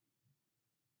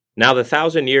Now, the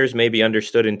 1,000 years may be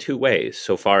understood in two ways,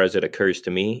 so far as it occurs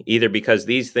to me, either because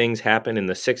these things happen in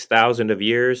the 6,000 of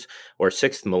years or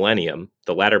sixth millennium,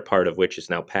 the latter part of which is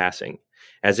now passing,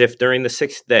 as if during the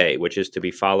sixth day, which is to be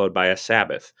followed by a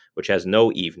Sabbath, which has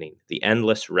no evening, the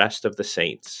endless rest of the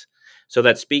saints. So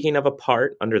that speaking of a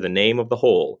part under the name of the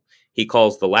whole, he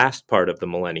calls the last part of the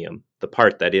millennium, the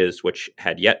part that is which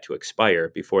had yet to expire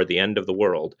before the end of the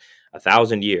world,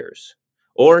 1,000 years.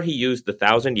 Or he used the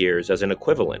 1,000 years as an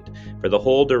equivalent for the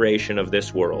whole duration of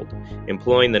this world,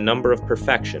 employing the number of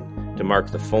perfection to mark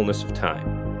the fullness of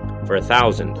time. For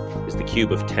 1,000 is the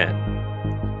cube of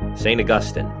 10. St.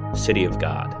 Augustine, City of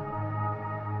God.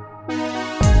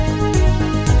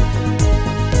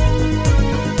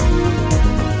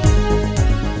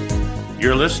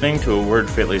 You're listening to A Word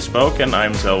Fitly Spoken.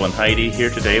 I'm Zelwyn Heidi, here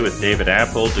today with David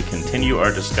Apple to continue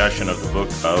our discussion of the book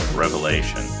of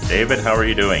Revelation. David, how are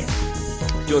you doing?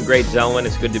 Doing great, Zelwyn.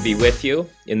 It's good to be with you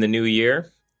in the new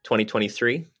year,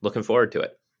 2023. Looking forward to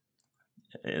it.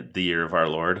 The year of our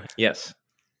Lord. Yes.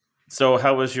 So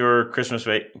how was your Christmas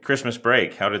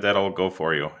break? How did that all go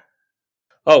for you?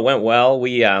 Oh, it went well.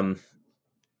 We had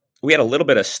a little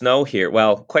bit of snow here.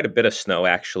 Well, quite a bit of snow,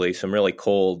 actually. Some really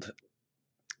cold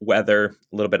weather,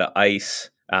 a little bit of ice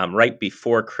right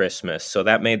before Christmas. So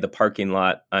that made the parking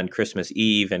lot on Christmas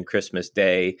Eve and Christmas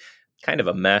Day kind of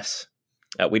a mess.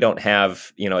 We don't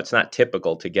have, it's not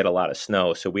typical to get a lot of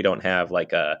snow. So we don't have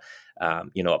like a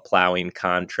plowing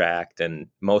contract. And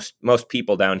most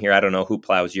people down here, I don't know who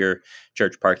plows your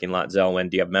church parking lot, Zelwyn.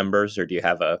 Do you have members or do you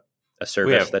have a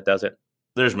service that does it?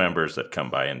 There's members that come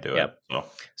by and do it.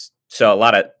 So a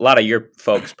lot of your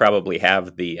folks probably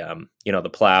have the the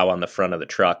plow on the front of the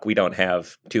truck. We don't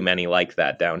have too many like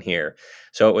that down here.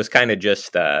 So it was kind of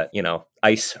just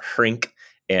ice rink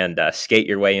and skate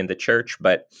your way into church.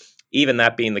 But even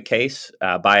that being the case,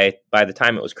 by the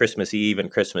time it was Christmas Eve and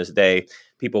Christmas Day,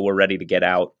 people were ready to get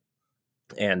out,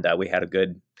 and we had a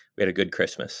good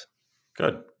Christmas.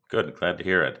 Good. Glad to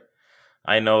hear it.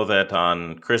 I know that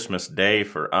on Christmas Day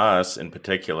for us in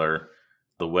particular,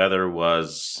 the weather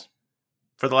was,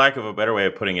 for the lack of a better way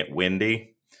of putting it,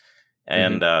 windy.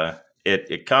 And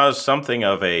it caused something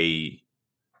of you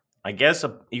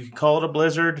could call it a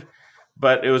blizzard,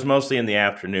 but it was mostly in the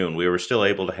afternoon. We were still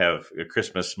able to have a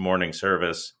Christmas morning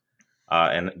service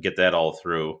and get that all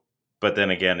through. But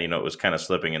then again, it was kind of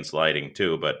slipping and sliding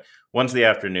too. But once the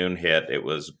afternoon hit, it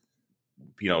was,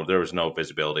 there was no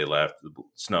visibility left. The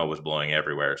snow was blowing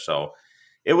everywhere. So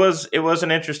it was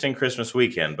an interesting Christmas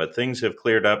weekend, but things have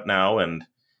cleared up now, and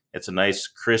it's a nice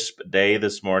crisp day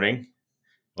this morning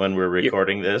when we're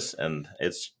recording this, and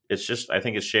it's just, I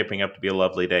think it's shaping up to be a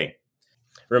lovely day.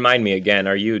 Remind me again,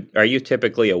 are you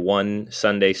typically a one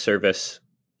Sunday service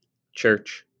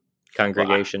church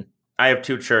congregation? Well, I have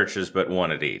two churches, but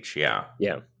one at each. Yeah.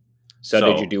 Yeah. So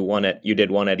did you do one at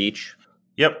each?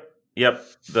 Yep.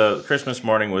 The Christmas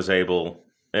morning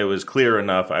it was clear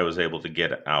enough. I was able to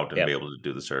get out and be able to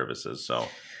do the services. So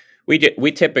we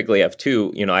typically have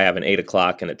two, I have an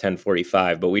 8:00 and a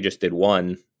 10:45, but we just did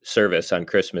one service on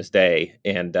Christmas Day.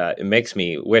 And it makes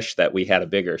me wish that we had a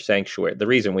bigger sanctuary. The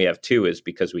reason we have two is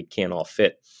because we can't all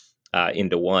fit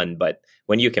into one. But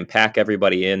when you can pack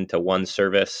everybody into one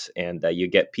service and you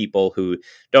get people who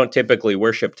don't typically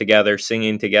worship together,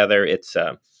 singing together, it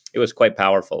was quite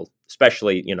powerful,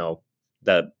 especially,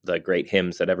 the great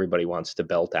hymns that everybody wants to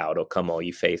belt out. "O come, all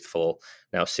ye faithful,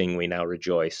 now sing we, now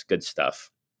rejoice." Good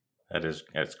stuff.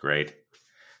 That's great.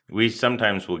 We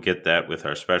sometimes will get that with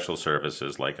our special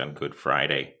services, like on Good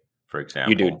Friday, for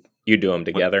example. You do them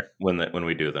together? When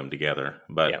we do them together.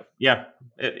 But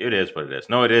it is what it is.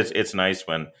 No, it is. It's nice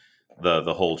when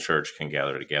the whole church can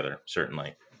gather together,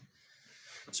 certainly.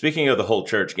 Speaking of the whole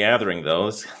church gathering, though,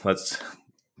 let's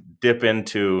dip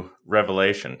into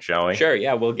Revelation, shall we? Sure,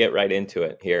 yeah, we'll get right into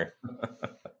it here.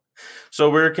 So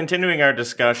we're continuing our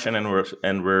discussion,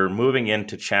 and we're moving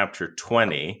into chapter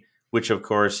 20, which of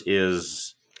course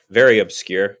is very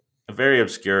obscure.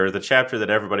 The chapter that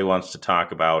everybody wants to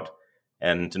talk about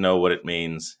and to know what it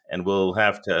means. And we'll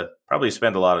have to probably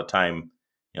spend a lot of time,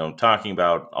 talking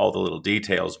about all the little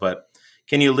details. But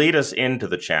can you lead us into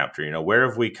the chapter? Where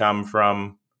have we come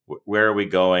from? Where are we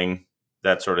going?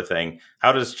 That sort of thing.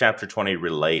 How does chapter 20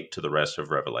 relate to the rest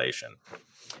of Revelation?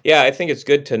 Yeah, I think it's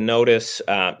good to notice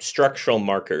structural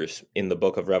markers in the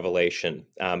book of Revelation,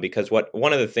 because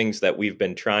one of the things that we've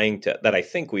been that I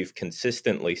think we've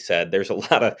consistently said, there's a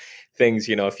lot of things,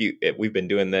 we've been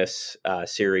doing this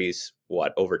series,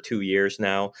 over 2 years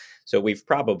now. So we've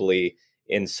probably,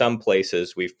 in some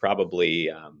places,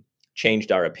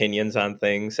 changed our opinions on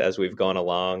things as we've gone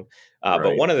along. But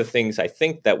Right. one of the things I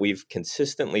think that we've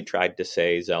consistently tried to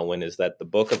say, Zelwyn, is that the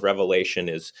book of Revelation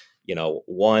is,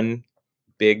 one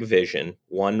big vision,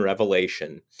 one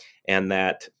revelation, and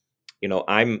that,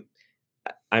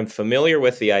 I'm familiar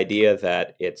with the idea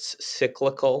that it's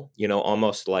cyclical,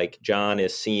 almost like John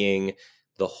is seeing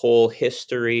the whole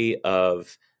history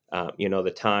of,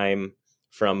 the time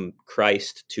from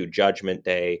Christ to Judgment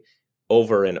Day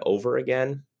over and over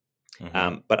again.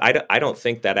 Hmm. But I don't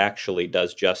think that actually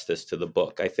does justice to the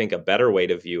book. I think a better way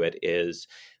to view it is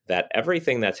that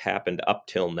everything that's happened up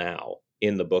till now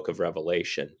in the book of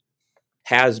Revelation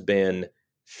has been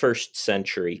first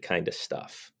century kind of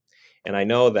stuff. And I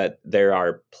know that there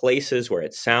are places where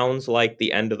it sounds like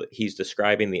he's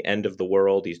describing the end of the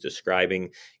world. He's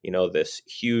describing, this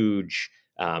huge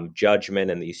judgment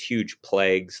and these huge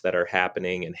plagues that are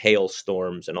happening and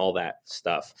hailstorms and all that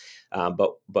stuff.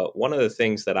 But one of the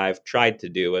things that I've tried to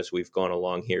do as we've gone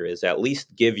along here is at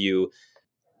least give you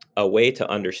a way to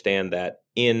understand that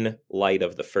in light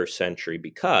of the first century,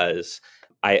 because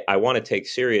I want to take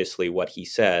seriously what he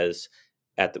says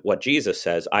what Jesus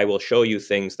says, I will show you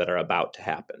things that are about to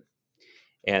happen.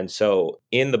 And so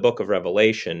in the book of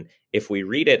Revelation, if we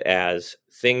read it as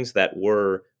things that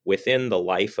were within the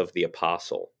life of the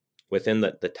apostle, within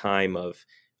the time of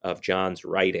John's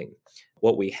writing,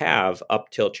 what we have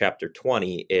up till chapter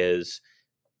 20 is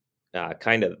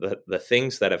kind of the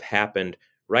things that have happened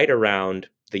right around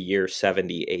the year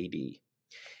 70 AD.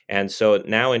 And so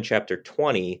now in chapter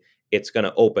 20, it's going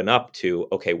to open up to,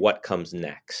 okay, what comes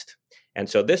next? And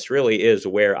so this really is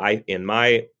where in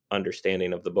my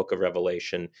understanding of the book of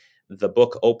Revelation, the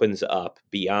book opens up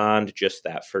beyond just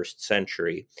that first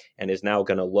century and is now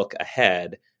going to look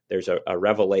ahead. There's a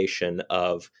revelation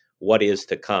of what is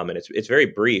to come. And it's very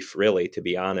brief, really, to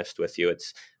be honest with you.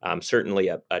 It's certainly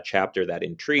a chapter that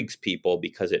intrigues people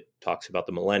because it talks about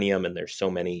the millennium, and there's so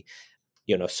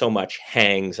much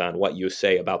hangs on what you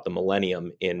say about the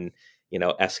millennium in,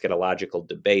 eschatological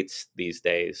debates these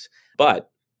days. But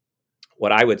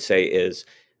what I would say is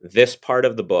this part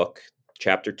of the book,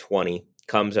 chapter 20,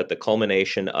 comes at the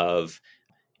culmination of,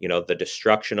 the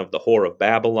destruction of the whore of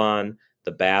Babylon,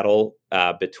 the battle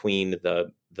between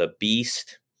the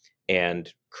beast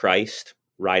and Christ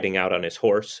riding out on his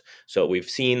horse. So we've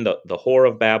seen the whore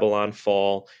of Babylon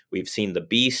fall, we've seen the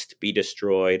beast be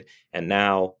destroyed, and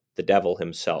now the devil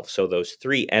himself. So those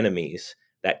three enemies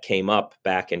that came up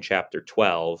back in chapter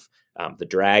 12, the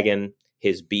dragon,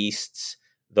 his beasts,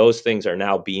 those things are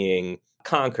now being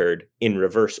conquered in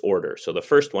reverse order. So the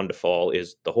first one to fall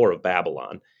is the whore of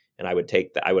Babylon, and I would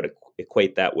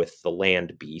equate that with the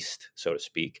land beast, so to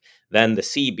speak. Then the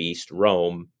sea beast,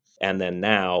 Rome, and then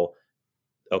now,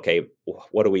 okay,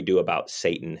 what do we do about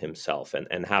Satan himself,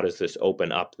 and how does this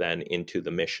open up then into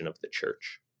the mission of the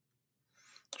church?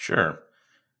 Sure.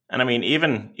 And I mean,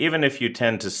 even if you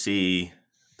tend to see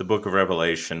the book of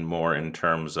Revelation more in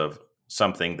terms of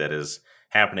something that is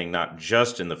happening not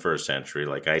just in the first century,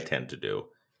 like I tend to do.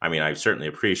 I mean, I certainly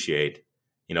appreciate,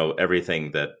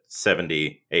 everything that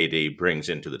 70 AD brings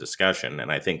into the discussion, and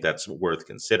I think that's worth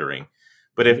considering.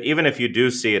 But even if you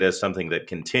do see it as something that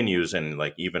continues and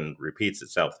like even repeats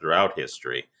itself throughout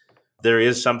history, there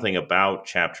is something about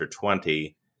chapter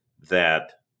 20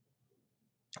 that,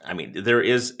 I mean,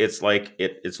 it's like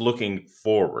it's looking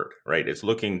forward, right? It's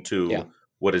looking to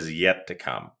what is yet to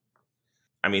come.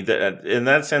 I mean, in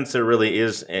that sense, there really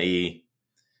is a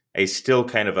still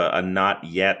kind of a not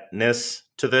yetness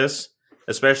to this,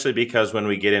 especially because when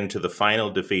we get into the final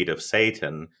defeat of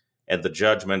Satan and the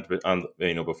judgment on,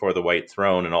 before the white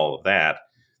throne and all of that,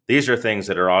 these are things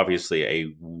that are obviously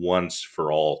a once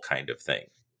for all kind of thing.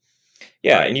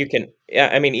 Yeah, right? and you can.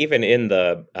 Yeah, I mean, even in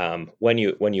the when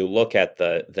you look at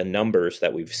the numbers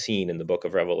that we've seen in the book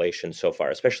of Revelation so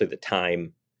far, especially the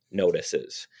time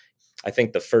notices. I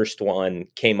think the first one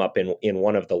came up in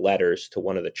one of the letters to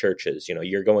one of the churches.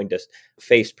 You're going to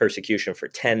face persecution for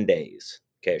 10 days,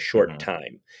 okay, a short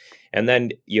time. And then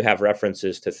you have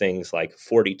references to things like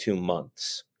 42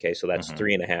 months, okay, so that's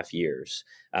 3.5 years.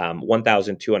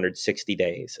 1,260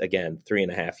 days, again,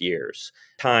 3.5 years.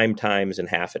 Times and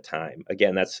half a time.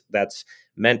 Again, that's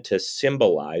meant to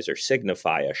symbolize or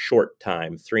signify a short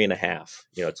time, 3.5.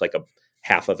 It's like a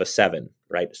half of a 7,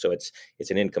 right? So it's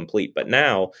an incomplete. But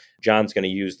now John's going to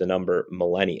use the number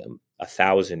millennium,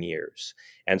 1,000 years.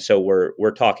 And so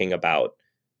we're talking about,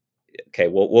 okay,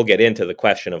 we'll get into the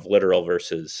question of literal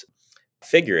versus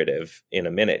figurative in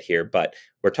a minute here, but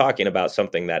we're talking about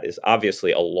something that is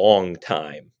obviously a long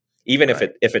time. Even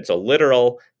Right. if it's a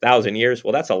literal 1,000 years,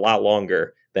 well, that's a lot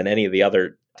longer than any of the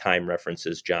other time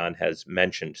references John has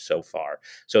mentioned so far.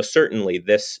 So certainly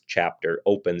this chapter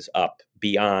opens up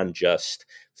beyond just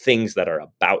things that are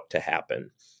about to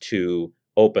happen to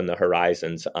open the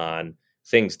horizons on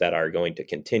things that are going to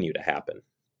continue to happen.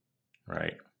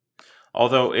 Right.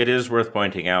 Although it is worth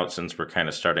pointing out, since we're kind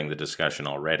of starting the discussion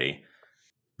already,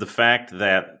 the fact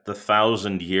that the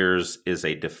 1,000 years is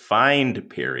a defined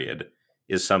period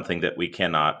is something that we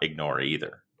cannot ignore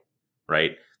either,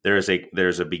 right? There's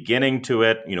a beginning to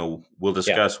it. We'll Yeah.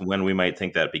 discuss when we might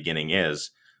think that beginning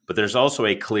is, but there's also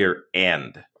a clear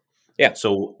end. Yeah.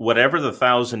 So whatever the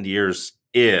 1,000 years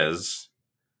is,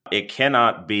 it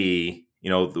cannot be,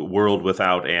 the world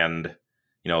without end,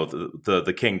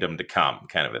 the kingdom to come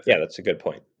kind of a Yeah, thing. that's a good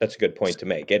point. That's a good point to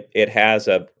make. It has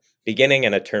a beginning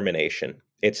and a termination.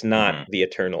 It's not Hmm. the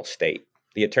eternal state.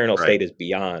 The eternal Right. state is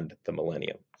beyond the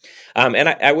millennium. And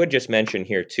I would just mention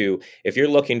here too, if you're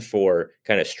looking for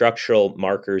kind of structural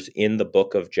markers in the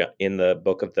book of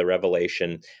the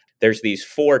Revelation, there's these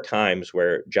 4 times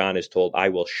where John is told, "I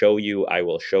will show you, I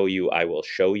will show you, I will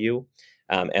show you."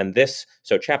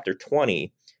 So chapter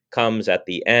 20 comes at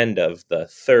the end of the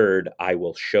third, "I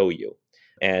will show you."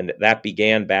 And that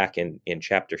began back in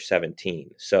chapter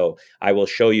 17. So I will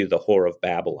show you the whore of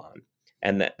Babylon.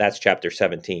 And that's chapter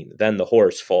 17. Then the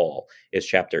whore's fall is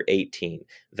chapter 18.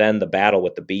 Then the battle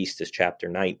with the beast is chapter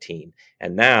 19.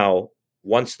 And now,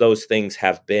 once those things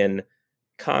have been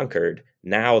conquered,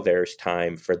 now there's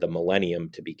time for the millennium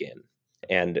to begin.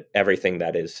 And everything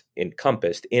that is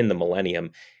encompassed in the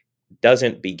millennium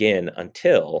doesn't begin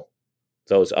until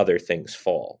those other things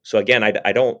fall. So again,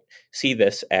 I don't see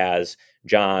this as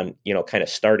John, kind of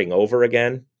starting over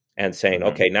again and saying, Hmm.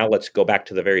 okay, now let's go back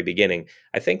to the very beginning.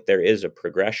 I think there is a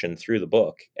progression through the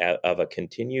book of a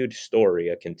continued story,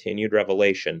 a continued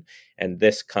revelation, and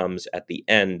this comes at the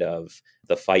end of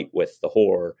the fight with the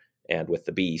whore and with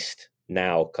the beast.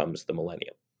 Now comes the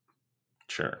millennium.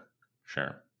 Sure.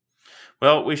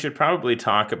 Well, we should probably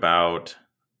talk about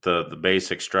the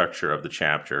basic structure of the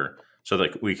chapter so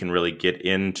that we can really get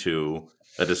into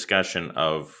a discussion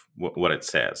of what it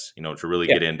says, to really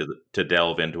Yeah. get to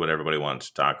delve into what everybody wants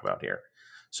to talk about here.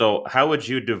 So how would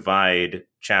you divide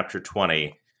chapter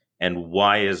 20, and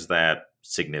why is that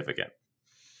significant?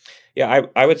 Yeah,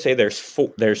 I would say there's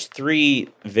 3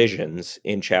 visions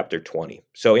in chapter 20.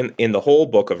 So in the whole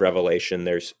book of Revelation,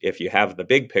 if you have the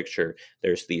big picture,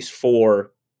 there's these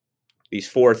four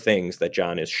things that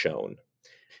John is shown.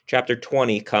 Chapter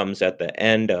 20 comes at the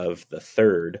end of the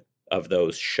third of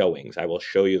those showings. I will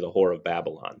show you the whore of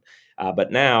Babylon. But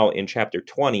now in chapter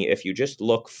 20, if you just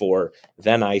look for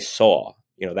 "then I saw,"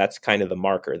 that's kind of the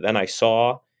marker. Then I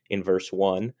saw in verse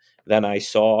 1, then I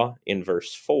saw in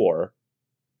verse 4,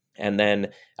 and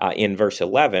then in verse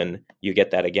 11, you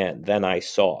get that again. Then I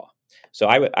saw. So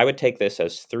I would take this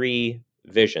as 3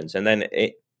 visions. And then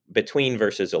between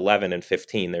verses 11 and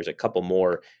 15, there's a couple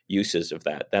more uses of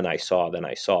that. Then I saw, then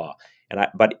I saw.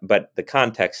 But the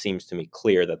context seems to me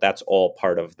clear that that's all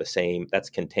part of the same, that's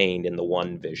contained in the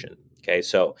one vision. Okay,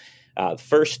 so the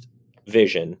first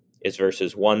vision is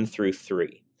verses 1 through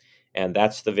 3. And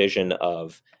that's the vision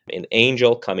of an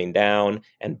angel coming down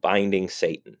and binding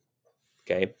Satan.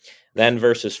 Okay. Then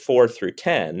verses 4 through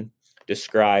 10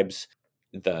 describes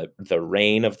the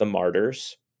reign of the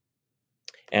martyrs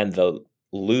and the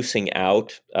loosing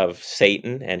out of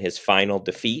Satan and his final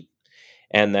defeat.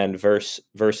 And then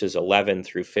verses 11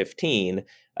 through 15,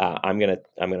 I'm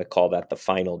gonna call that the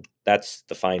final. That's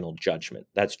the final judgment.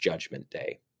 That's Judgment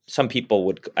Day. Some people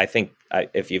would, I think,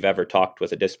 if you've ever talked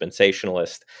with a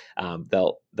dispensationalist,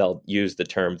 they'll use the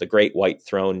term the Great White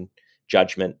Throne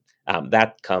Judgment.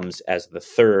 That comes as the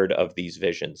third of these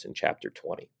visions in chapter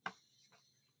 20.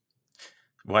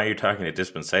 Why are you talking to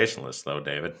dispensationalists, though,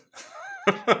 David?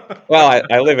 Well,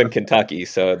 I live in Kentucky,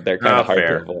 so they're kind of hard to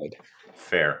Fair. avoid.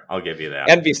 Fair. I'll give you that.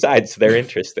 And besides, they're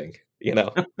interesting. You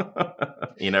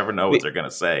never know what they're going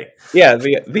to say. Yeah,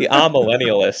 the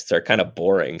amillennialists are kind of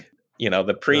boring.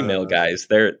 The pre-mill guys,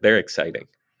 they're exciting.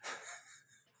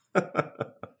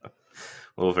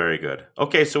 Well, very good.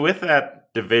 Okay, so with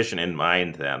that division in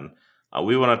mind, then,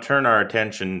 we want to turn our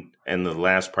attention in the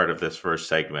last part of this first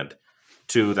segment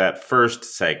to that first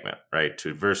segment, right,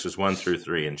 to verses 1 through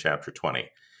 3 in chapter 20.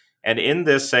 And in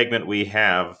this segment, we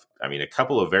have, a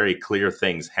couple of very clear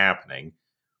things happening,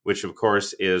 which, of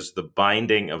course, is the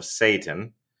binding of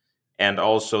Satan and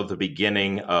also the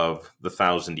beginning of the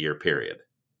 1,000-year period.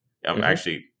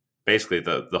 Actually, basically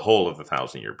the whole of the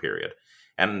 1,000-year period.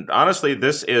 And honestly,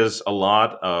 this is a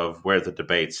lot of where the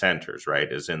debate centers,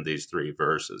 right, is in these 3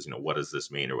 verses. What does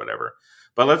this mean or whatever?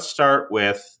 But let's start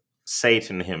with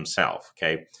Satan himself.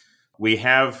 Okay, we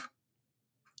have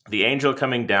the angel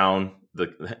coming down,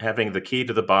 having the key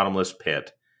to the bottomless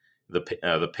pit,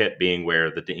 the pit being where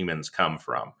the demons come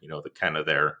from. The kind of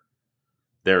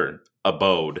their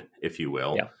abode, if you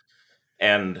will. Yeah.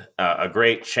 And a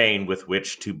great chain with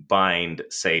which to bind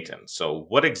Satan. So,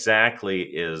 what exactly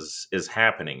is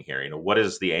happening here? What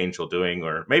is the angel doing?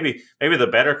 Or maybe the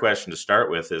better question to start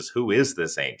with is, who is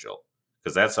this angel?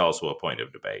 Because that's also a point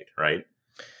of debate, right?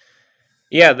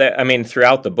 Yeah, I mean,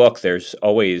 throughout the book, there's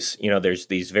always, there's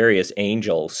these various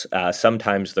angels.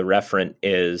 Sometimes the referent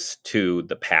is to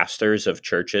the pastors of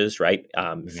churches, right?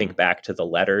 Think back to the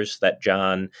letters that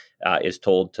John is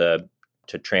told to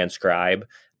transcribe.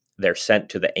 They're sent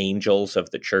to the angels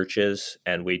of the churches,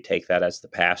 and we take that as the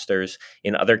pastors.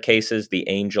 In other cases, the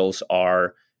angels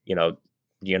are,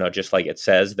 just like it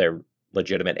says, they're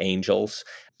legitimate angels.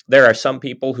 There are some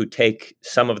people who take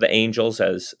some of the angels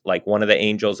as, like one of the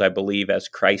angels, I believe, as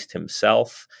Christ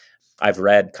himself. I've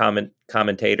read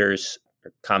commenters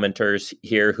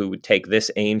here who would take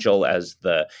this angel as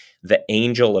the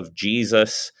angel of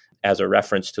Jesus, as a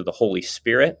reference to the Holy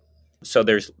Spirit. So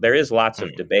there is lots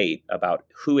of debate about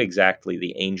who exactly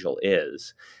the angel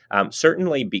is.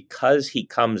 Certainly because he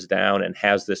comes down and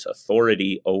has this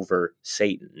authority over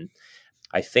Satan,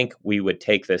 I think we would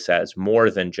take this as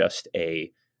more than just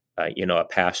a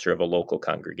pastor of a local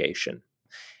congregation.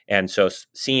 And so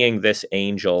seeing this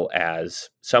angel as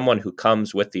someone who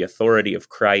comes with the authority of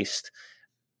Christ,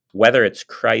 whether it's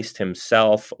Christ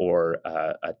himself or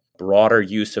a broader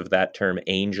use of that term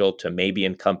angel to maybe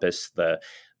encompass the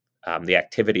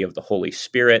activity of the Holy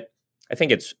Spirit, I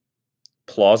think it's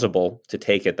plausible to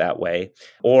take it that way.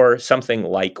 Or something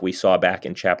like we saw back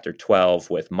in chapter 12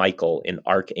 with Michael, an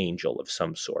archangel of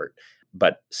some sort.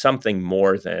 But something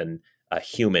more than a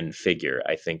human figure,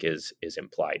 I think, is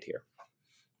implied here.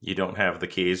 You don't have the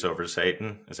keys over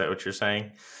Satan? Is that what you're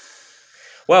saying?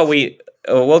 Well,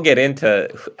 we'll get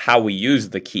into how we use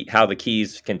the key, how the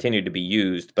keys continue to be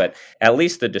used, but at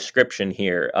least the description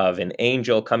here of an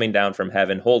angel coming down from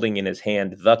heaven, holding in his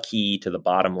hand the key to the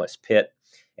bottomless pit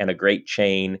and a great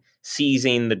chain,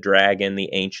 seizing the dragon, the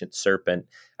ancient serpent,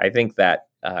 I think that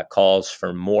calls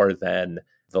for more than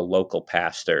the local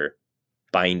pastor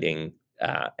binding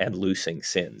and loosing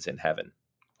sins in heaven.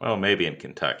 Well, maybe in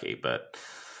Kentucky, but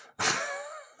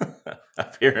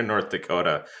up here in North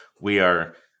Dakota, we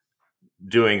are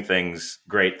doing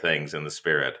great things in the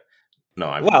Spirit. No,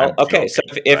 I'm okay. joking, So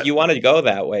if you want to go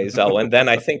that way, Zelwyn, then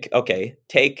I think, okay,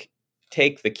 take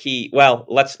the key. Well,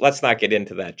 let's not get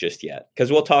into that just yet,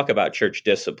 because we'll talk about church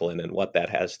discipline and what that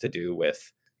has to do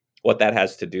with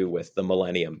the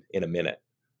millennium in a minute.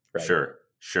 Right?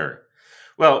 Sure.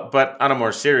 Well, but on a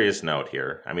more serious note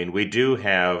here, I mean, we do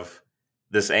have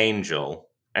this angel,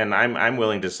 and I'm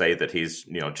willing to say that he's,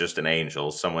 just an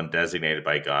angel, someone designated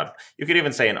by God. You could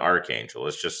even say an archangel.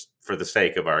 It's just for the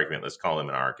sake of argument, let's call him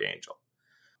an archangel.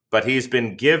 But he's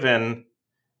been given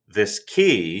this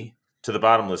key to the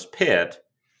bottomless pit,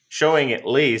 showing at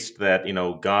least that,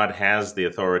 God has the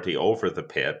authority over the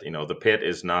pit. The pit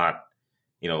is not,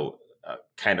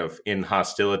 kind of in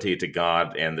hostility to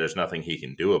God, and there's nothing he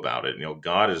can do about it.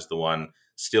 God is the one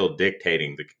still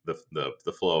dictating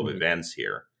the flow of events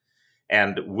here.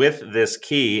 And with this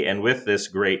key and with this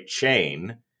great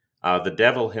chain, the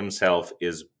devil himself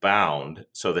is bound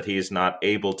so that he's not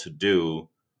able to do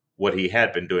what he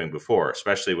had been doing before,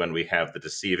 especially when we have the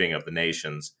deceiving of the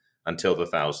nations until the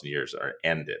 1,000 years are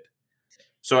ended.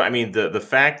 So, I mean, the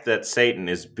fact that Satan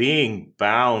is being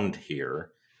bound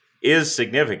here is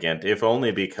significant, if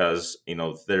only because,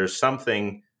 there's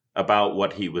something about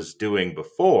what he was doing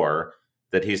before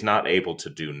that he's not able to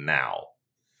do now.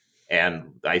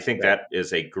 And I think that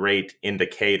is a great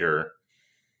indicator.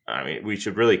 I mean, we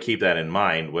should really keep that in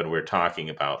mind when we're talking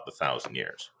about the 1,000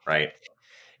 years, right?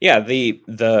 Yeah, the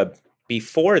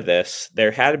before this,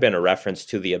 there had been a reference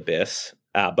to the abyss,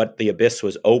 but the abyss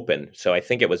was open. So I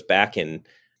think it was back in,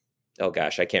 oh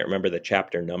gosh, I can't remember the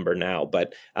chapter number now,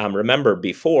 but remember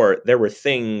before there were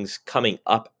things coming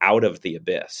up out of the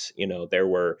abyss. There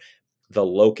were the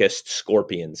locust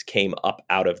scorpions came up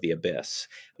out of the abyss.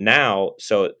 Now,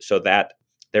 so that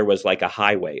there was like a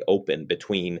highway open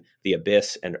between the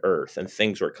abyss and earth, and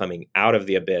things were coming out of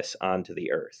the abyss onto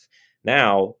the earth.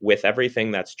 Now, with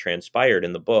everything that's transpired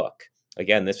in the book,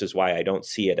 again, this is why I don't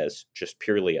see it as just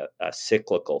purely a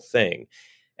cyclical thing.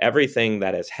 Everything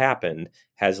that has happened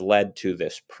has led to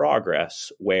this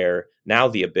progress where now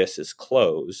the abyss is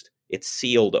closed. It's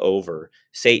sealed over.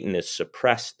 Satan is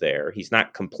suppressed there. He's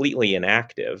not completely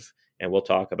inactive, and we'll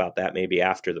talk about that maybe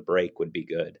after the break would be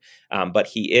good. But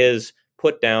he is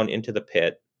put down into the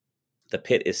pit. The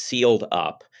pit is sealed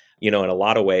up. in a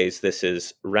lot of ways, this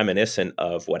is reminiscent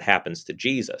of what happens to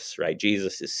Jesus, right?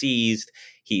 Jesus is seized,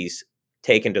 he's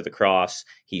taken to the cross,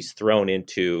 he's thrown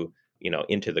into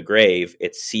the grave,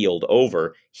 it's sealed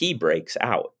over, he breaks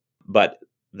out. But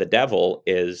the devil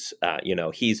is,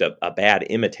 he's a bad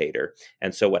imitator.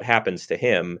 And so what happens to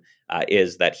him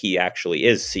is that he actually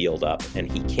is sealed up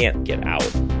and he can't get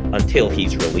out until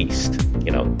he's released,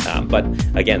 But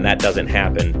again, that doesn't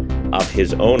happen of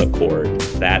his own accord.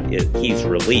 He's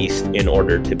released in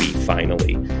order to be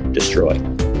finally destroyed.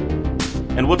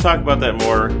 And we'll talk about that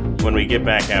more when we get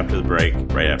back after the break,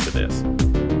 right after this.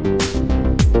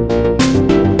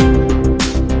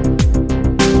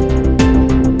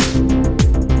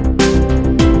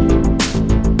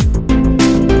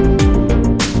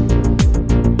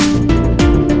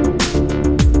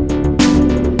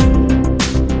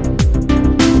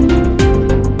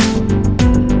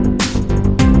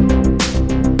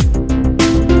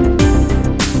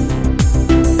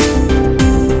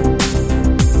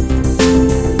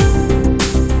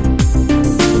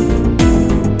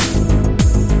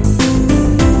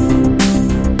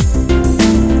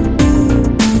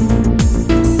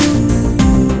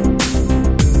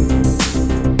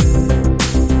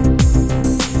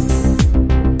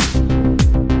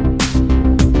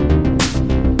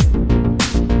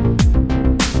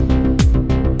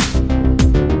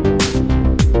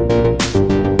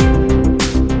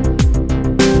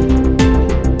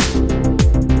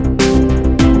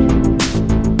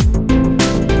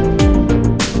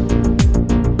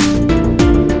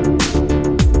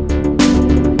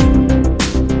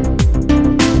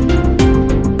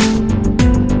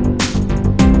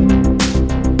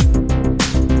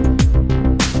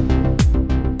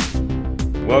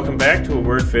 Welcome back to A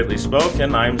Word Fitly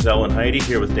Spoken. I'm Zelwyn Heide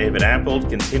here with David Appold,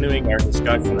 continuing our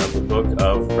discussion of the book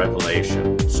of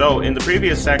Revelation. So in the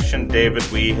previous section, David,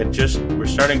 we're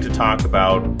starting to talk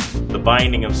about the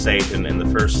binding of Satan in the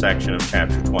first section of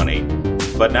chapter 20.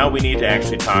 But now we need to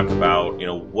actually talk about,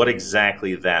 what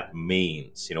exactly that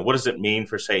means. What does it mean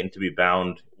for Satan to be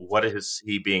bound? What is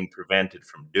he being prevented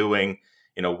from doing?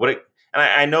 And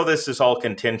I know this is all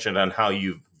contingent on how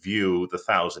you view the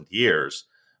 1,000 years.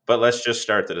 But let's just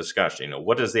start the discussion.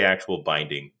 What does the actual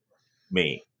binding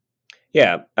mean?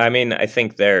 Yeah, I mean, I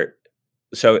think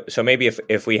so maybe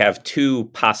if we have two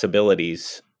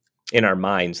possibilities in our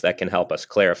minds that can help us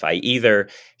clarify, either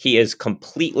he is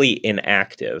completely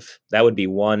inactive. That would be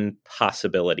one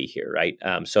possibility here, right?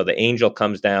 So the angel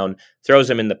comes down, throws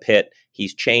him in the pit.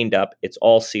 He's chained up. It's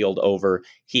all sealed over.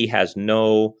 He has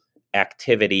no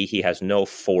activity. He has no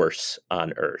force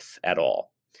on earth at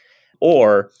all.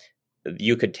 Or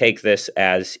you could take this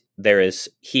as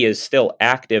he is still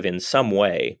active in some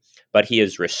way, but he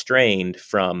is restrained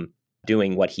from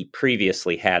doing what he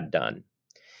previously had done.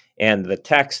 And the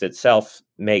text itself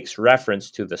makes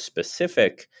reference to the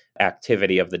specific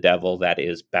activity of the devil that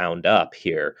is bound up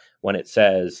here when it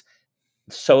says,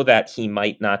 so that he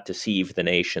might not deceive the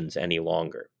nations any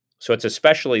longer. So it's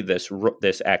especially this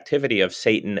activity of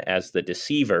Satan as the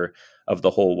deceiver of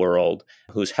the whole world,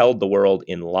 who's held the world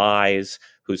in lies,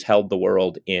 who's held the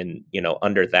world in,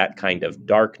 under that kind of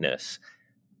darkness.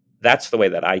 That's the way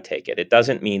that I take it. It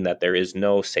doesn't mean that there is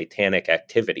no satanic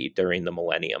activity during the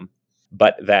millennium,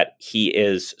 but that he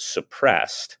is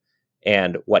suppressed,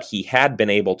 and what he had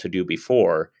been able to do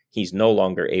before, he's no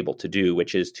longer able to do,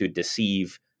 which is to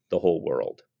deceive the whole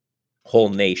world. Whole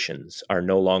nations are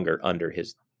no longer under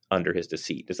his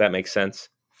deceit. Does that make sense?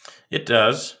 It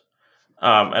does.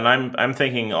 And I'm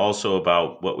thinking also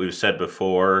about what we've said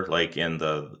before, like in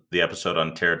the episode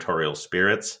on territorial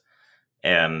spirits,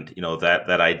 and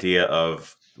that idea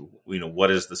of what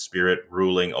is the spirit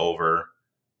ruling over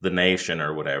the nation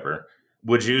or whatever.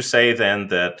 Would you say then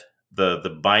that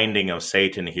the binding of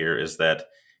Satan here is that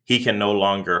he can no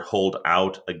longer hold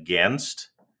out against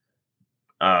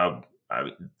the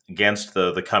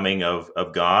coming of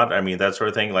God? I mean, that sort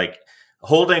of thing. Like,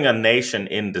 holding a nation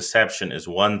in deception is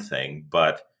one thing,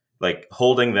 but like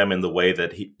holding them in the way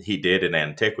that he did in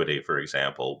antiquity, for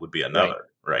example, would be another,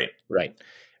 right?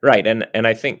 Right. And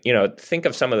I think, think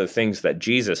of some of the things that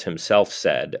Jesus himself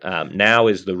said. Now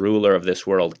is the ruler of this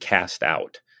world cast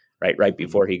out, right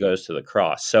before he goes to the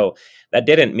cross. So that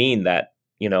didn't mean that,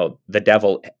 the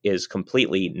devil is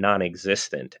completely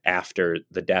non-existent after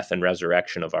the death and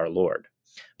resurrection of our Lord.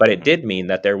 But it did mean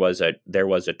that there was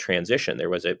a transition. There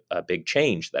was a big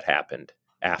change that happened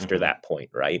after that point,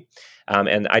 right?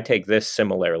 And I take this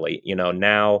similarly.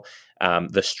 Now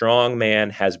the strong man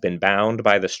has been bound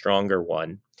by the stronger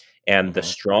one, and the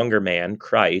stronger man,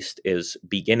 Christ, is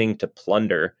beginning to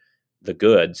plunder the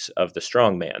goods of the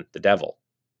strong man, the devil.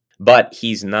 But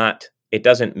he's not it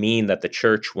doesn't mean that the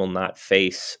church will not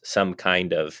face some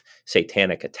kind of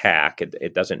satanic attack.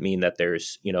 It doesn't mean that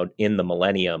there's, in the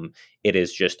millennium, it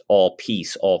is just all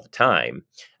peace all the time.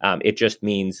 It just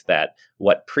means that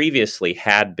what previously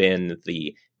had been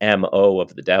the MO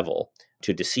of the devil,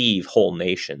 to deceive whole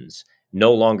nations,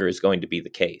 no longer is going to be the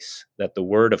case. That the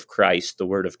word of Christ, the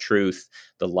word of truth,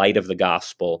 the light of the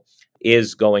gospel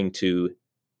is going to,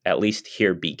 at least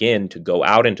here, begin to go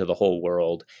out into the whole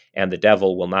world, and the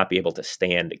devil will not be able to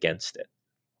stand against it.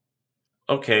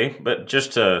 Okay, but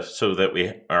just so that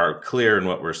we are clear in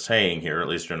what we're saying here, at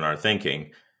least in our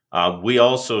thinking, we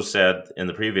also said in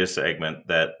the previous segment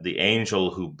that the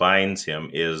angel who binds him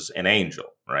is an angel,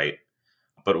 right?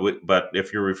 But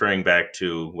if you're referring back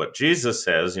to what Jesus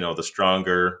says, the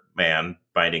stronger man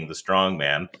binding the strong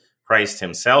man, Christ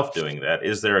himself doing that,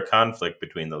 is there a conflict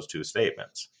between those two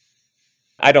statements?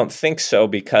 I don't think so,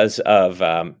 because of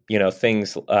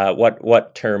things.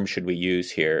 What term should we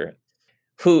use here?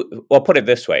 Well, put it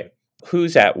this way: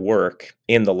 who's at work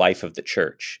in the life of the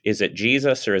church? Is it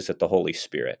Jesus or is it the Holy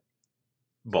Spirit?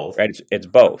 Both. Right? It's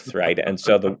both, right? And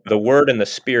so the Word and the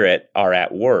Spirit are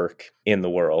at work in the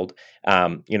world.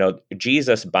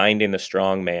 Jesus binding the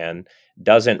strong man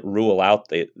doesn't rule out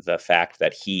the fact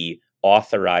that he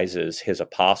authorizes his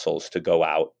apostles to go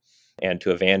out and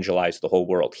to evangelize the whole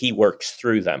world. He works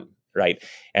through them, right?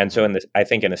 And so I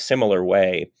think in a similar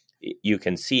way, you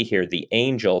can see here the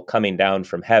angel coming down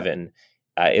from heaven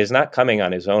is not coming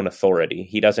on his own authority.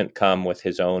 He doesn't come with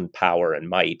his own power and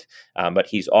might, but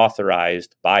he's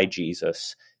authorized by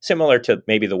Jesus, similar to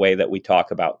maybe the way that we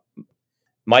talk about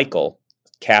Michael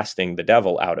casting the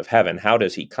devil out of heaven. How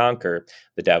does he conquer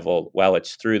the devil? Well,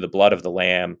 it's through the blood of the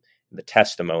Lamb, the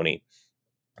testimony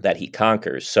that he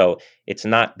conquers. So it's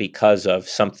not because of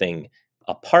something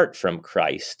apart from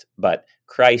Christ, but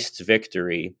Christ's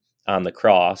victory on the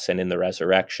cross and in the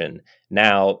resurrection,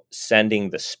 now sending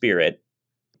the Spirit,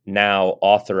 now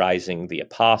authorizing the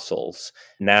apostles,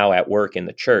 now at work in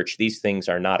the church. These things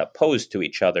are not opposed to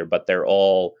each other, but they're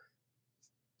all,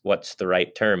 what's the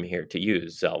right term here to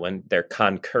use, Zelwyn? They're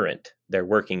concurrent. They're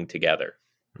working together.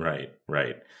 Right.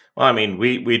 Well, I mean,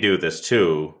 we do this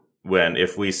too.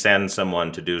 If we send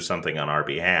someone to do something on our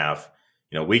behalf,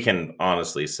 we can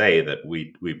honestly say that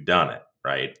we've done it,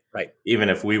 right? Right. Even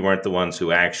if we weren't the ones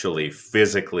who actually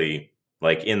physically,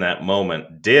 like in that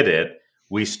moment, did it,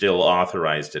 we still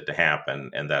authorized it to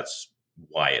happen, and that's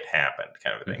why it happened,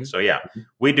 kind of a thing. Mm-hmm. So yeah,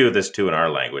 we do this too in our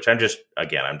language. I'm just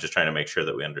trying to make sure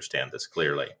that we understand this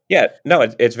clearly. Yeah, no,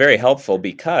 it's very helpful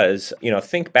because,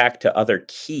 think back to other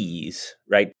keys,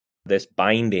 right? This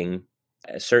binding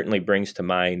certainly brings to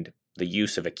mind the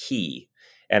use of a key.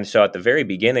 And so at the very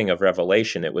beginning of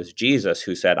Revelation, it was Jesus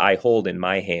who said, I hold in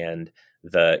my hand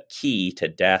the key to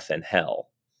death and hell,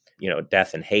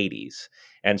 death and Hades.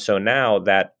 And so now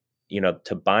that,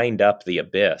 to bind up the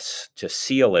abyss, to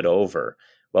seal it over,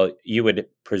 well, you would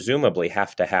presumably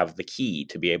have to have the key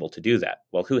to be able to do that.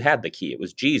 Well, who had the key? It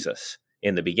was Jesus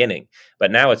in the beginning,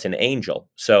 but now it's an angel.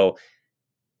 So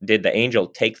did the angel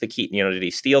take the key? Did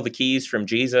he steal the keys from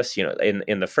Jesus?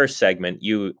 In the first segment,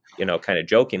 you kind of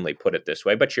jokingly put it this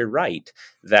way, but you're right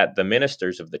that the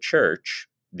ministers of the church,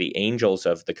 the angels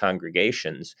of the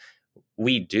congregations,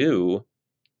 we do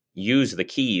use the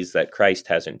keys that Christ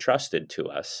has entrusted to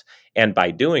us. And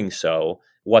by doing so,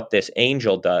 what this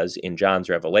angel does in John's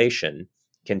Revelation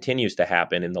continues to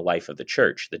happen in the life of the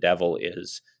church. The devil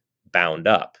is bound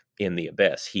up in the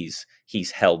abyss.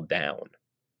 He's held down.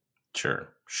 Sure.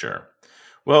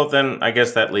 Well, then I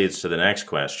guess that leads to the next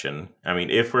question. I mean,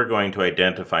 if we're going to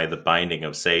identify the binding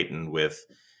of Satan with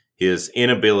his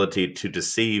inability to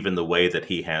deceive in the way that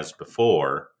he has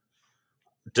before,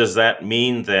 does that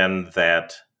mean then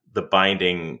that the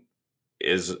binding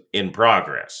is in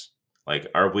progress? Like,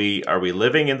 are we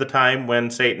living in the time when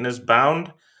Satan is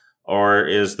bound, or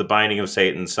is the binding of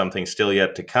Satan something still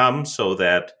yet to come, so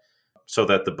that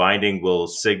the binding will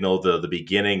signal the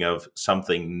beginning of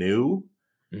something new?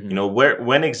 Mm-hmm.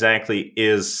 When exactly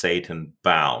is Satan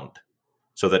bound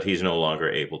so that he's no longer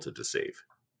able to deceive?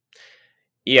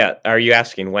 Yeah. Are you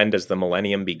asking when does the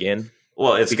millennium begin?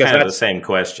 Well, it's because kind of the same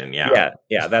question. Yeah.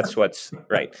 Yeah. That's what's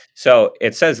right. So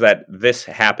it says that this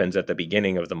happens at the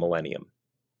beginning of the millennium,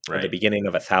 right? At the beginning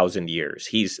of 1,000 years.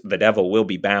 The devil will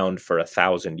be bound for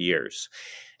 1,000 years.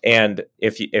 And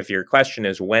if your question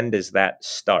is, when does that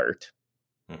start?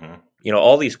 Mm-hmm.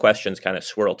 All these questions kind of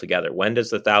swirl together. When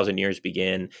does the 1,000 years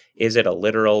begin? Is it a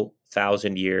literal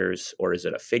 1,000 years, or is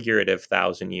it a figurative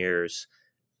 1,000 years?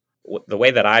 The way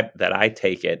that I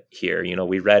take it here,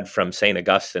 we read from St.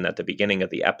 Augustine at the beginning of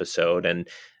the episode, and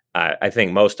I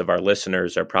think most of our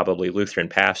listeners are probably Lutheran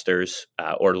pastors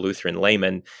or Lutheran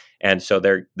laymen, And so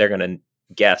they're going to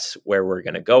guess where we're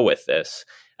going to go with this,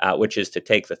 which is to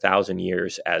take the 1,000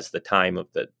 years as the time of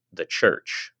the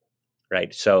church,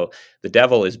 right? So the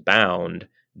devil is bound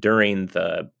during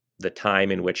the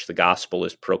time in which the gospel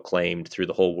is proclaimed through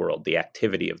the whole world, the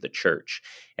activity of the church,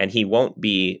 and he won't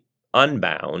be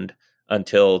unbound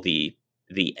until the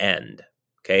end.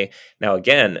 Okay. Now,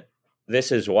 again,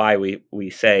 this is why we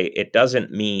say it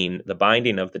doesn't mean the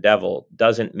binding of the devil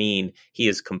doesn't mean he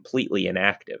is completely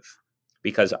inactive,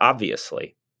 because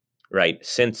obviously, right,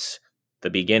 since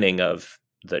the beginning of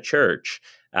the church,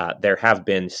 there has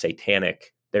been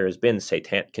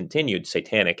continued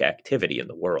satanic activity in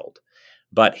the world,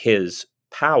 but his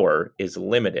power is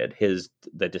limited.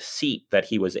 The deceit that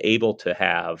he was able to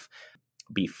have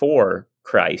before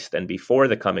Christ and before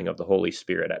the coming of the Holy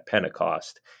Spirit at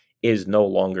Pentecost is no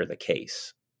longer the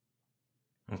case.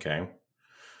 Okay.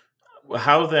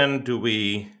 How then do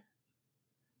we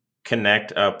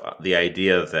connect up the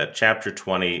idea that chapter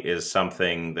 20 is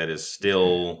something that is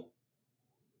still,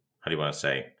 how do you want to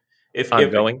say?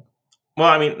 Ongoing? Well,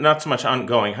 I mean, not so much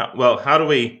ongoing. How do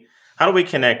we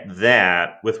connect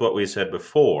that with what we said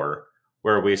before,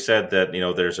 where we said that,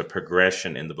 there's a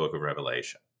progression in the book of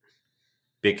Revelation?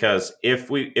 Because if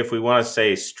we want to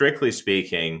say, strictly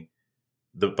speaking,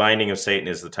 the binding of Satan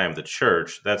is the time of the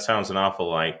church, that sounds an awful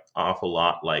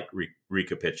lot like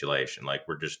recapitulation, like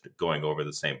we're just going over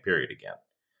the same period again.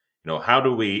 How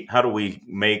do we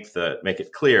make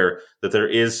it clear that there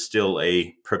is still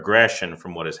a progression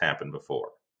from what has happened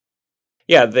before?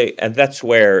 Yeah, and that's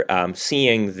where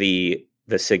seeing the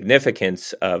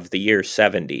significance of the year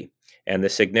 70 and the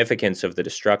significance of the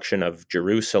destruction of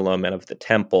Jerusalem and of the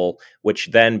temple, which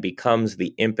then becomes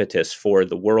the impetus for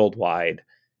the worldwide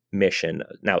mission.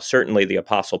 Now, certainly the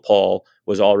Apostle Paul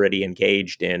was already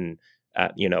engaged in,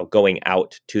 going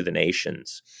out to the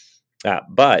nations.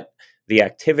 But the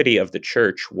activity of the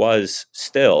church was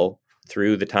still,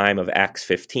 through the time of Acts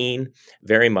 15,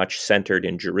 very much centered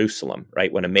in Jerusalem,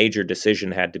 right? When a major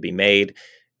decision had to be made,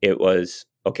 it was,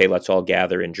 okay, let's all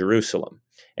gather in Jerusalem.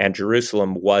 And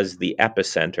Jerusalem was the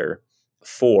epicenter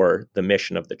for the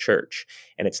mission of the church.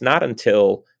 And it's not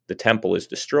until the temple is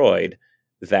destroyed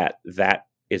that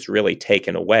is really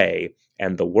taken away,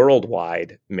 and the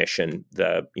worldwide mission,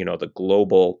 the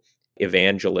global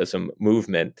evangelism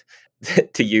movement,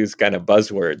 to use kind of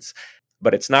buzzwords.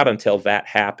 But it's not until that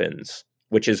happens,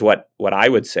 which is what I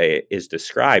would say is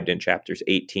described in chapters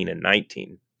 18 and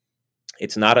 19.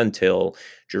 It's not until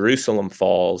Jerusalem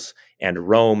falls and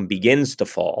Rome begins to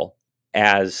fall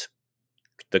as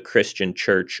the Christian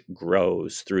church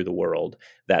grows through the world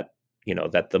that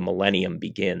the millennium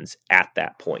begins at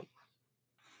that point.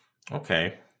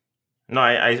 Okay. No,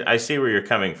 I see where you're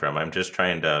coming from. I'm just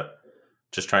trying to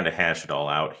hash it all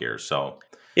out here. So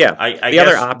yeah, I the guess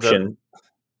other option,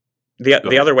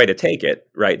 the other way to take it,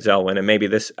 right, Zelwyn, and maybe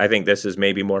I think this is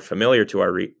maybe more familiar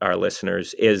to our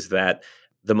listeners, is that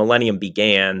the millennium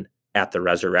began at the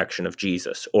resurrection of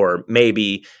Jesus, or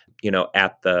maybe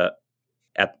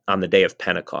on the day of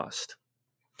Pentecost.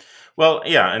 Well,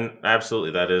 yeah, and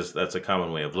absolutely, that's a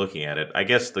common way of looking at it. I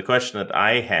guess the question that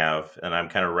I have, and I'm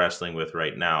kind of wrestling with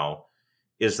right now,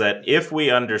 is that if we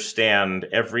understand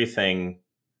everything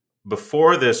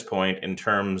before this point in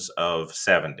terms of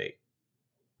 70,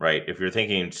 right? If you're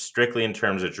thinking strictly in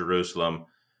terms of Jerusalem,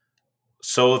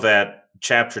 so that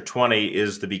chapter 20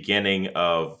 is the beginning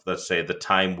of, let's say, the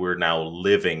time we're now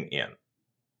living in,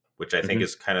 which I think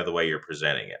is kind of the way you're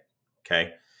presenting it.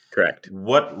 Okay. Correct.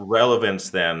 What relevance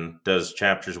then does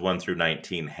chapters 1 through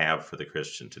 19 have for the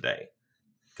Christian today?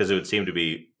 Because it would seem to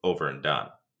be over and done.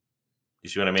 You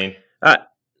see what I mean?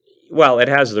 Well, it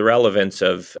has the relevance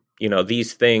of,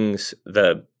 these things.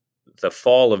 The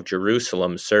fall of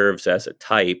Jerusalem serves as a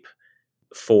type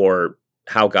for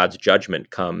how God's judgment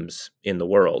comes in the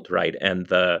world, right? And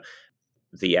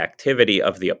the activity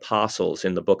of the apostles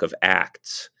in the book of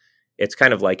Acts, it's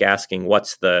kind of like asking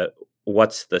what's the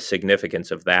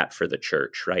significance of that for the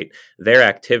church, right? Their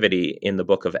activity in the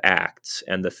book of Acts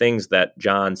and the things that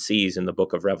John sees in the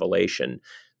book of Revelation,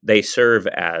 they serve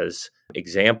as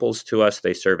examples to us.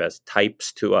 They serve as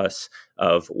types to us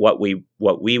of what we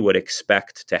would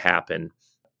expect to happen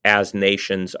as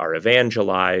nations are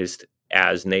evangelized,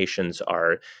 as nations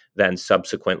are then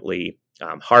subsequently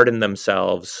harden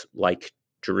themselves, like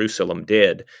Jerusalem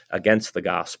did, against the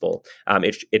gospel.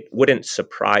 It wouldn't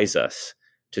surprise us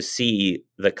to see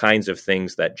the kinds of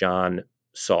things that John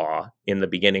saw in the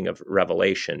beginning of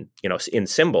Revelation, in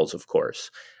symbols, of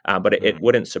course, but it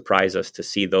wouldn't surprise us to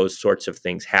see those sorts of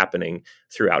things happening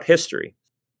throughout history,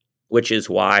 which is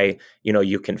why,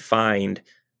 you can find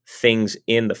things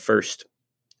in the first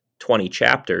 20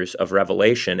 chapters of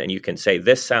Revelation, and you can say,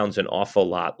 this sounds an awful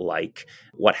lot like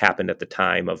what happened at the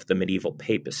time of the medieval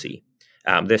papacy.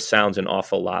 This sounds an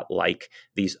awful lot like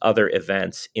these other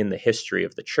events in the history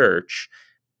of the church,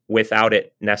 without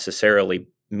it necessarily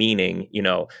meaning,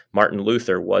 Martin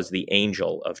Luther was the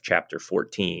angel of chapter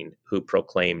 14 who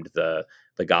proclaimed the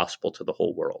gospel to the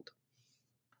whole world.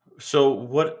 So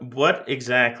what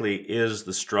exactly is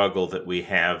the struggle that we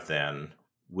have then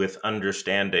with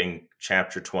understanding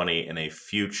chapter 20 in a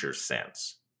future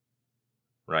sense,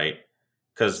 right?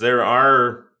 Because there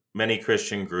are many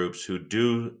Christian groups who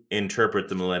do interpret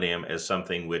the millennium as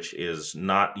something which is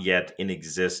not yet in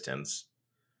existence,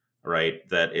 right?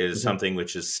 That is something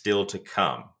which is still to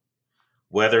come.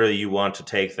 Whether you want to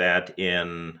take that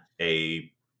in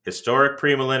a historic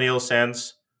premillennial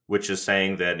sense, which is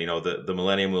saying that, the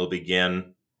millennium will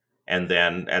begin, and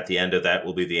then at the end of that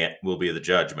will be the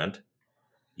judgment.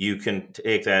 You can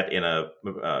take that in a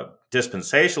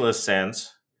dispensationalist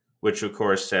sense, which of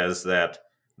course says that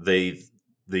the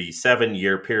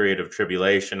 7-year period of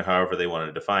tribulation, however they want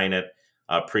to define it,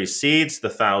 precedes the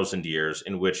 1,000 years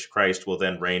in which Christ will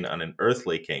then reign on an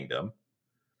earthly kingdom.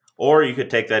 Or you could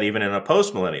take that even in a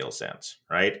postmillennial sense,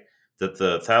 right? That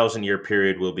the 1,000-year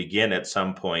period will begin at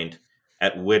some point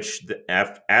at which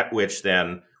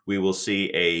then we will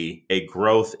see a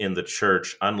growth in the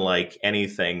church unlike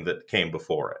anything that came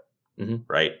before it,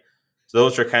 right? So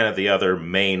those are kind of the other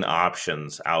main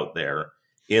options out there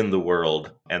in the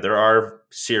world, and there are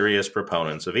serious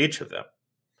proponents of each of them.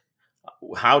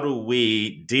 How do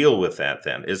we deal with that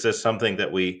then? Is this something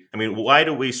that why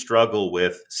do we struggle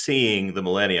with seeing the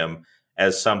millennium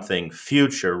as something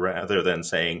future rather than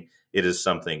saying it is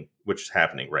something which is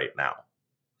happening right now?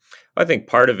 I think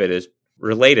part of it is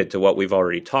related to what we've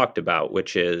already talked about,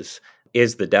 which is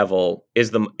the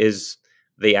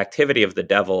activity of the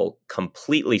devil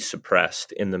completely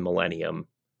suppressed in the millennium,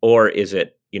 or is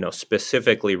it,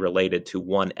 specifically related to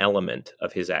one element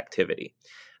of his activity?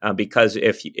 Because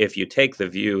if you take the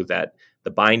view that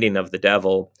the binding of the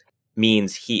devil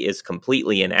means he is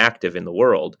completely inactive in the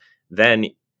world, then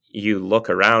you look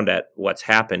around at what's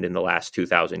happened in the last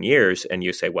 2,000 years and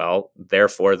you say, well,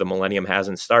 therefore the millennium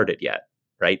hasn't started yet,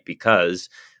 right? Because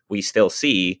we still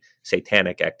see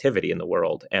satanic activity in the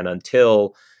world. And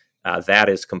until that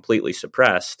is completely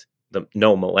suppressed,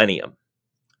 no millennium,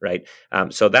 right?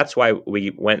 So that's why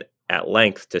we went at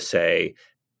length to say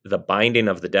the binding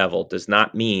of the devil does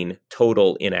not mean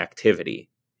total inactivity.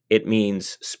 It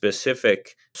means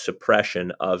specific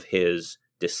suppression of his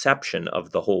deception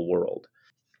of the whole world.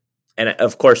 And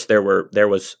of course, there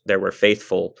were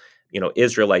faithful,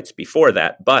 Israelites before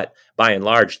that, but by and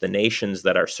large, the nations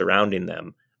that are surrounding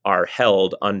them are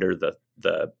held under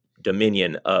the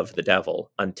dominion of the devil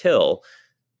until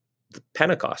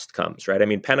Pentecost comes, right? I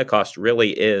mean, Pentecost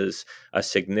really is a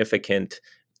significant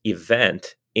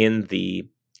event in the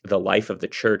life of the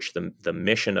church. The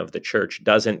mission of the church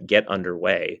doesn't get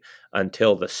underway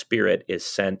until the Spirit is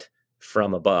sent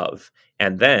from above,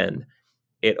 and then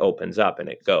it opens up and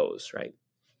it goes, right?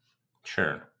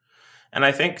 Sure. And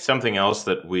I think something else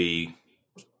that we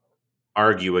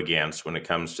argue against when it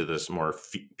comes to this more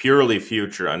purely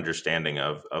future understanding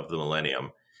of the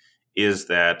millennium is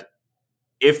that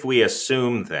if we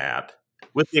assume that,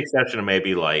 with the exception of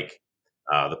maybe like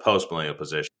the post-millennial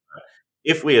position,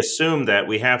 if we assume that,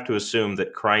 we have to assume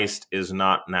that Christ is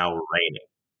not now reigning,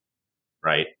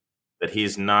 right? That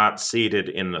he's not seated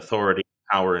in authority,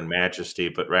 power, and majesty,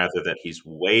 but rather that he's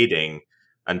waiting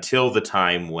until the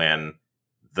time when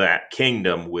that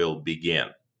kingdom will begin.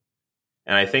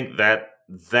 And I think that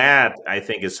I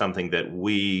think is something that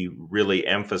we really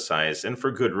emphasize, and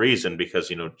for good reason,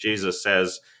 because Jesus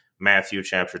says, Matthew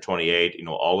chapter 28,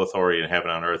 all authority in heaven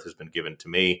and on earth has been given to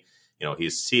me.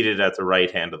 He's seated at the right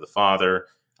hand of the Father,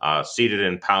 seated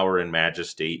in power and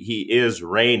majesty. He is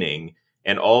reigning,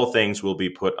 and all things will be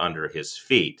put under his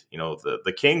feet.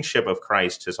 The kingship of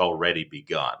Christ has already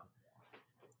begun.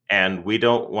 And we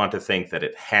don't want to think that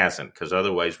it hasn't, because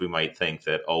otherwise we might think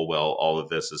that, oh, well, all of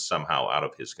this is somehow out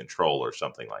of his control or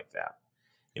something like that.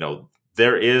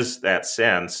 There is that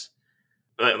sense,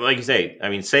 like you say,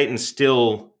 Satan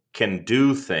still can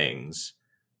do things,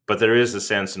 but there is a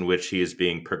sense in which he is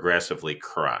being progressively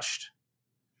crushed,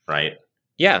 right?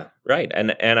 Yeah, right.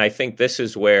 And I think this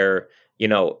is where,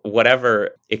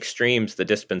 whatever extremes the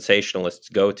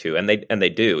dispensationalists go to, and they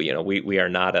do, we are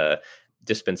not a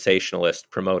dispensationalist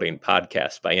promoting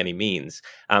podcast by any means.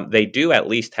 They do at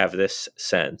least have this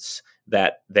sense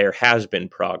that there has been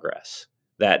progress,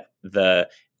 that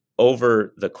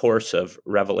over the course of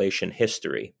Revelation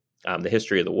history, the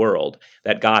history of the world,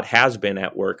 that God has been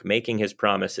at work making his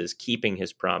promises, keeping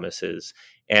his promises,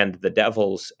 and the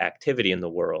devil's activity in the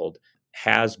world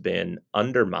has been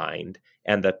undermined,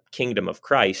 and the kingdom of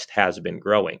Christ has been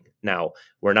growing. Now,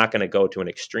 we're not going to go to an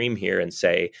extreme here and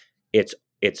say it's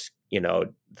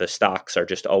the stocks are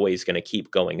just always going to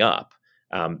keep going up.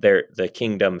 The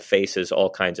kingdom faces all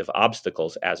kinds of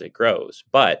obstacles as it grows,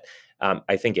 but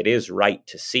I think it is right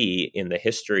to see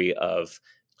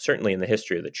certainly in the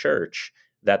history of the church,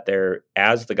 that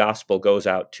as the gospel goes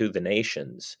out to the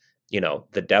nations,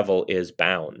 the devil is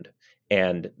bound,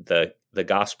 and the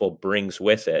gospel brings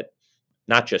with it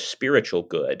not just spiritual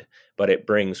good, but it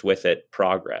brings with it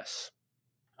progress.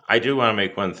 I do want to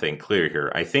make one thing clear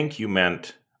here. I think you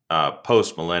meant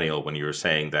post-millennial when you were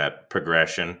saying that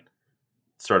progression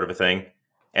sort of a thing.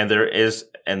 And there is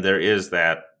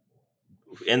that,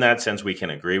 in that sense, we can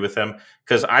agree with them,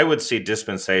 because I would see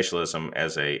dispensationalism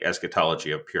as a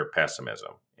eschatology of pure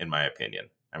pessimism, in my opinion.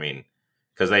 I mean,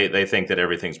 because they think that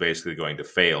everything's basically going to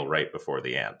fail right before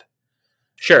the end.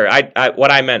 Sure. What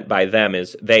I meant by them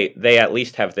is they at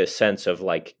least have this sense of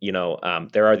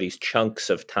there are these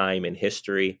chunks of time in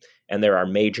history, and there are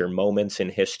major moments in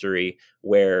history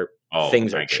where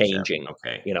things are changing.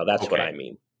 Okay. That's what I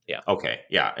mean. Yeah. Okay.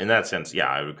 Yeah. In that sense, yeah,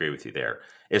 I would agree with you there.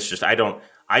 It's just I don't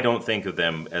think of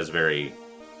them as very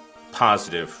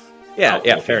positive. Yeah.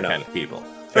 Fair enough. Kind of people.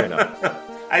 Fair enough.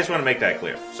 I just want to make that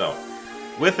clear. So,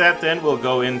 with that, then we'll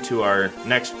go into our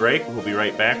next break. We'll be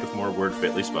right back with more Word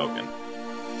Fitly Spoken.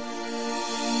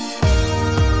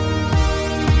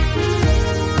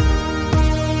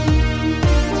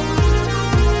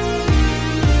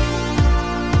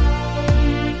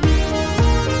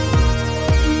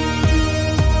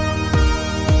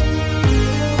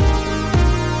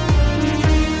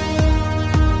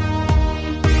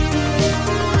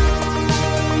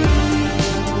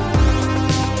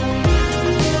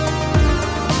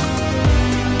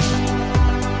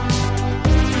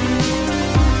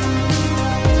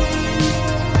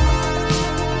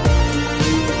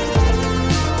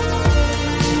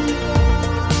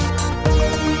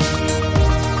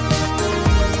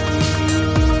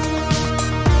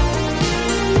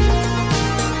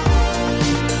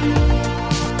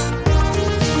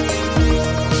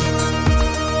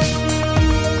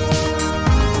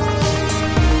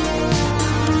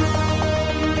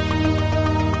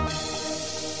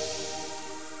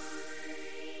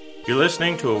 You're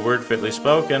listening to A Word Fitly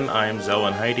Spoken. I am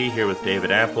Zelwyn Heidi here with David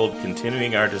Appold,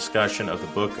 continuing our discussion of the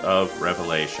book of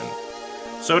Revelation.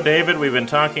 So, David, we've been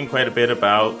talking quite a bit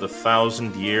about the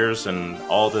 1,000 years and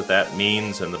all that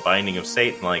means and the binding of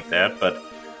Satan like that, but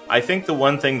I think the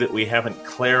one thing that we haven't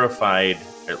clarified,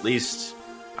 at least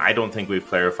I don't think we've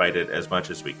clarified it as much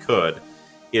as we could,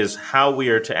 is how we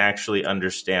are to actually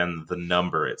understand the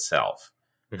number itself.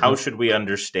 Mm-hmm. How should we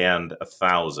understand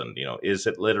 1,000? Is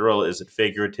it literal? Is it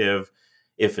figurative?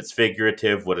 If it's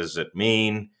figurative, what does it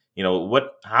mean?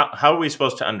 How are we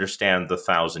supposed to understand the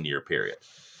 1,000-year period?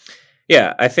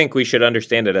 Yeah, I think we should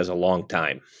understand it as a long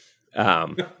time.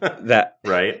 That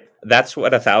right. That's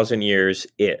what 1,000 years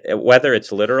is. Whether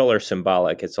it's literal or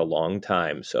symbolic, it's a long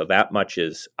time. So that much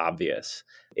is obvious.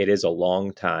 It is a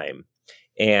long time,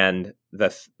 and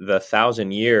the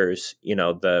 1,000 years.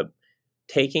 The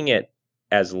taking it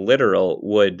as literal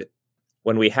would,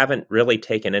 when we haven't really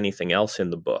taken anything else in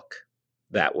the book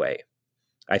that way,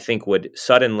 I think would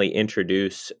suddenly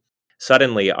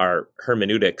our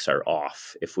hermeneutics are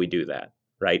off if we do that,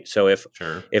 right? So if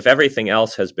everything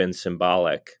else has been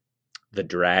symbolic, the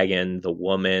dragon, the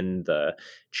woman, the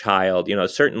child,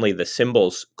 certainly the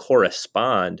symbols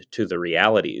correspond to the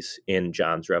realities in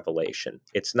John's Revelation.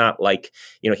 It's not like,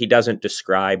 he doesn't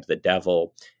describe the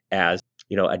devil as,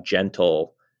 a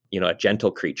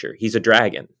gentle creature. He's a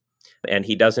dragon. And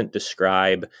he doesn't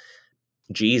describe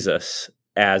Jesus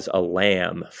as a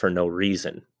lamb for no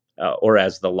reason, or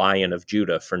as the Lion of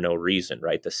Judah for no reason,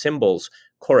 right? The symbols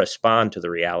correspond to the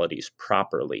realities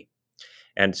properly.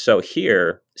 And so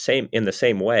here, in the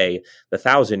same way, the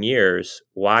 1,000 years,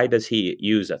 why does he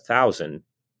use 1,000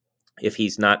 if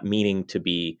he's not meaning to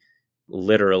be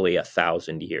literally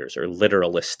 1,000 years or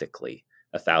literalistically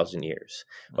 1,000 years?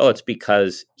 Well, it's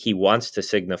because he wants to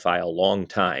signify a long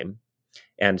time.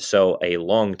 And so a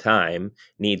long time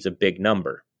needs a big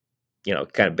number,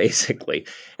 kind of basically.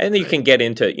 And then you can get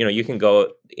into, you can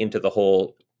go into the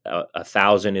whole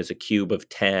 1,000 is a cube of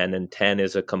 10, and 10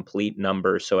 is a complete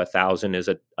number. So 1,000 is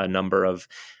a number of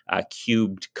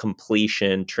cubed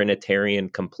completion, Trinitarian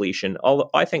completion.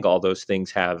 I think all those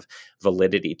things have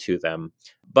validity to them.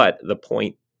 But the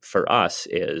point for us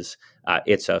is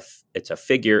it's a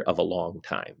figure of a long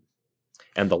time.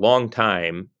 And the long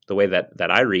time the way that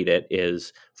I read it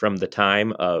is from the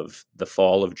time of the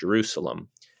fall of Jerusalem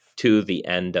to the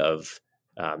end of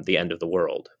the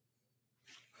world.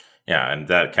 Yeah, and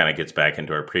that kind of gets back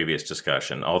into our previous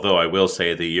discussion. Although I will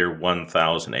say the year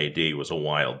 1000 AD was a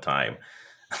wild time.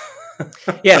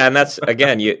 Yeah, and that's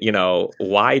again,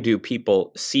 why do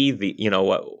people see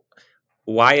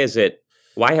why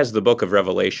has the book of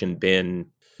Revelation been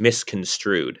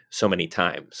misconstrued so many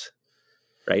times?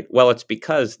 Right? Well, it's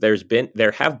because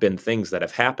there have been things that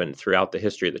have happened throughout the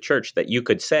history of the church that you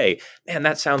could say, man,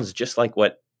 that sounds just like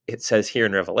what it says here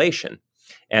in Revelation.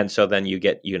 And so then you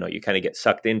kind of get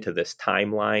sucked into this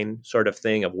timeline sort of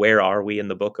thing of where are we in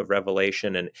the book of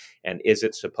Revelation, and is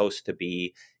it supposed to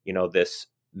be, this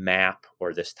map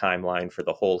or this timeline for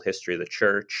the whole history of the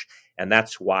church? And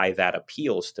that's why that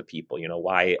appeals to people,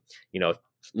 why,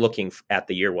 looking at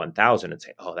the year 1000 and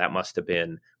say, oh, that must have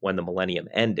been when the millennium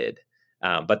ended.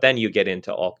 But then you get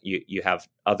into you have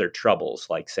other troubles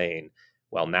like saying,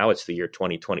 well, now it's the year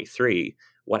 2023.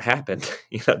 What happened?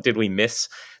 Did we miss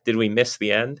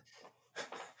the end?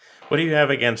 What do you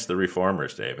have against the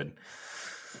reformers, David?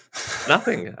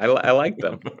 Nothing. I like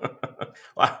them.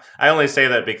 Well, I only say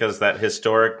that because that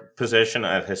historic position,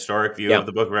 that historic view of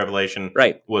the book of Revelation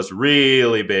was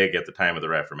really big at the time of the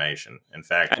Reformation. In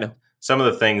fact, some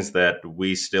of the things that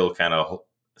we still kind of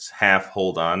half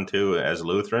hold on to as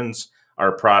Lutherans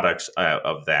are products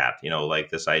of that, like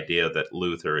this idea that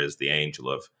Luther is the angel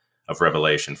of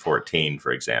Revelation 14,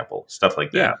 for example, stuff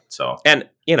like that. Yeah. So, and,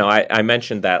 I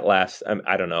mentioned that last,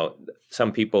 I don't know,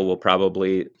 some people will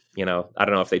probably, I don't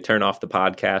know if they turn off the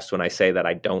podcast when I say that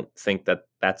I don't think that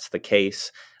that's the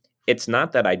case. It's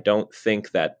not that I don't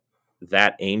think that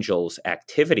angel's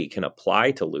activity can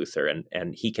apply to Luther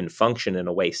and he can function in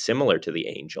a way similar to the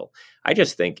angel. I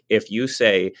just think if you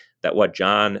say that what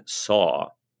John saw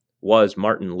was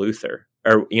Martin Luther,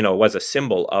 or, was a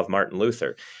symbol of Martin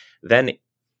Luther, then,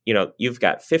 you've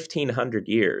got 1500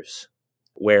 years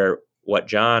where what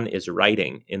John is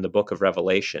writing in the book of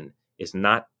Revelation is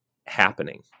not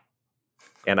happening.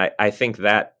 And I think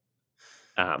that,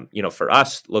 for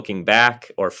us looking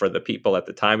back, or for the people at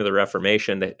the time of the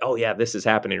Reformation, that, oh yeah, this is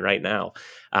happening right now.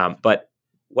 But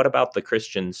what about the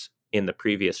Christians in the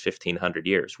previous 1500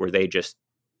 years? Were they just,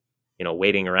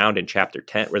 waiting around in chapter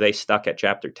 10? Were they stuck at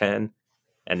chapter 10?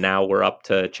 And now we're up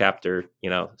to chapter,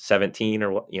 17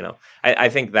 or what, I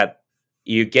think that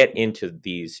you get into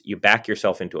you back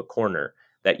yourself into a corner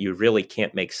that you really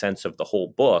can't make sense of the whole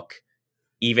book,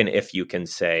 even if you can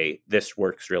say this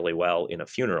works really well in a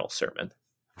funeral sermon.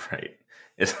 Right.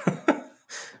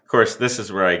 Of course, this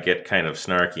is where I get kind of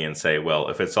snarky and say, well,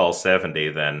 if it's all 70,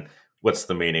 then what's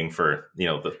the meaning for,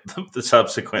 the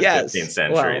subsequent 15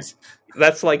 centuries? Well,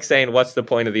 that's like saying, what's the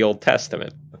point of the Old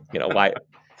Testament? Why?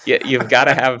 You've got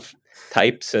to have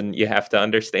types, and you have to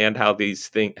understand how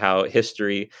how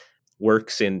history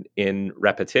works in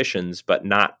repetitions, but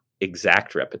not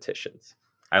exact repetitions.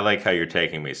 I like how you're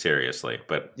taking me seriously,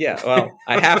 but yeah, well,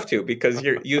 I have to, because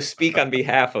you speak on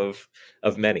behalf of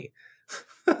many.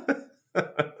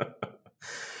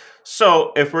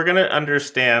 So, if we're going to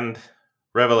understand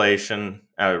Revelation,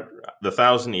 the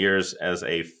 1,000 years, as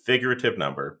a figurative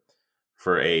number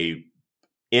for a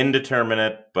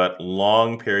indeterminate but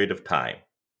long period of time,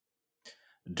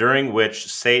 during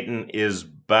which Satan is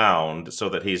bound so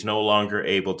that he's no longer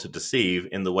able to deceive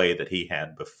in the way that he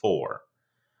had before,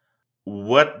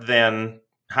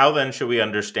 how then should we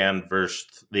understand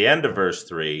the end of verse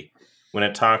 3 when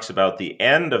it talks about the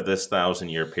end of this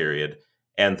 1,000-year period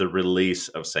and the release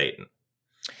of Satan?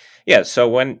 Yeah,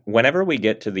 so whenever we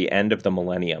get to the end of the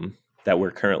millennium that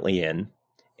we're currently in,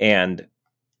 and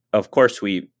of course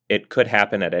it could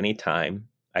happen at any time.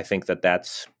 I think that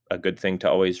that's a good thing to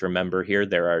always remember here.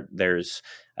 There's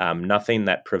nothing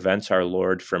that prevents our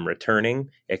Lord from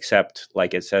returning, except,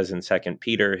 like it says in 2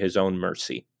 Peter, his own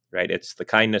mercy, right? It's the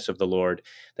kindness of the Lord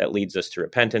that leads us to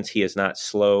repentance. He is not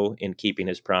slow in keeping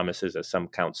his promises, as some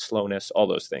count slowness, all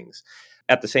those things.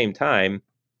 At the same time,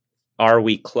 are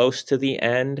we close to the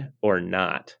end or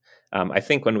not? I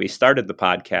think when we started the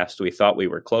podcast, we thought we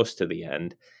were close to the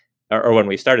end. Or when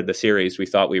we started the series, we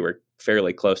thought we were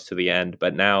fairly close to the end,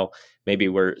 but now maybe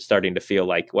we're starting to feel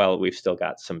like, well, we've still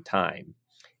got some time.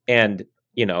 And,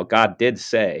 God did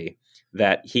say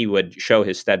that he would show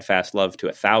his steadfast love to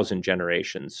 1,000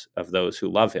 generations of those who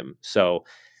love him. So,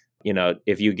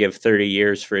 if you give 30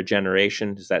 years for a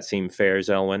generation, does that seem fair,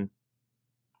 Zelwyn?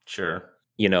 Sure.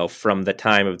 From the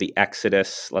time of the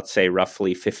Exodus, let's say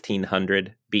roughly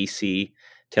 1500 BC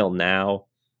till now,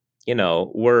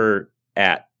 we're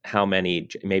at how many,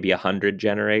 maybe 100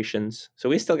 generations. So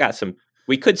we still got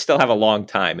We could still have a long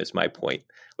time, is my point.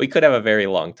 We could have a very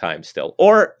long time still.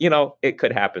 Or, it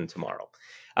could happen tomorrow.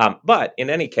 But in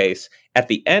any case, at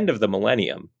the end of the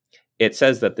millennium, it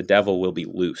says that the devil will be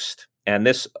loosed. And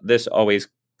this always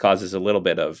causes a little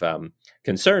bit of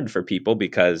concern for people,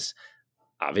 because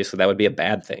obviously that would be a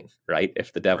bad thing, right?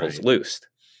 If the devil's Right. loosed.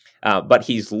 But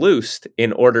he's loosed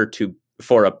in order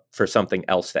for something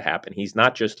else to happen. He's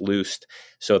not just loosed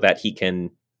so that he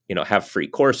can, have free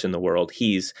course in the world.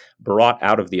 He's brought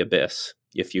out of the abyss,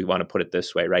 if you want to put it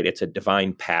this way, right? It's a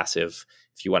divine passive.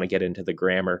 If you want to get into the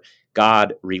grammar,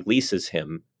 God releases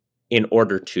him in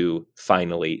order to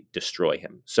finally destroy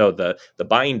him. So the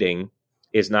binding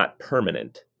is not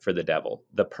permanent for the devil.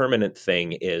 The permanent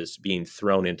thing is being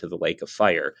thrown into the lake of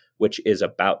fire, which is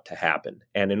about to happen.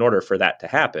 And in order for that to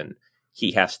happen,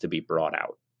 he has to be brought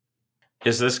out.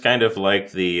 Is this kind of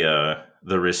like the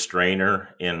restrainer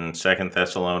in Second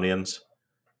Thessalonians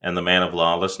and the man of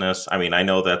lawlessness? I mean, I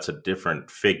know that's a different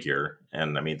figure,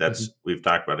 and I mean we've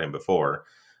talked about him before,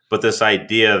 but this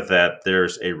idea that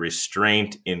there's a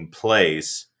restraint in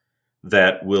place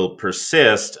that will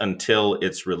persist until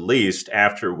it's released,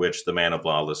 after which the man of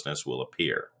lawlessness will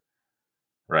appear,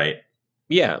 right?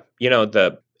 Yeah,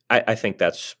 I think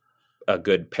that's a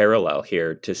good parallel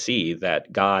here, to see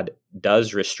that God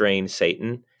does restrain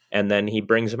Satan and then he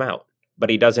brings him out. But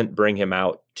he doesn't bring him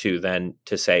out to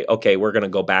say, okay, we're going to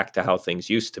go back to how things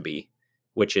used to be,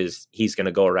 which is he's going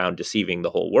to go around deceiving the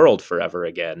whole world forever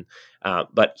again.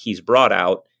 But he's brought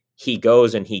out, he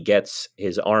goes and he gets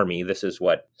his army. This is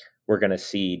what we're going to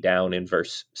see down in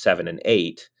verse 7 and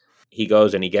 8. He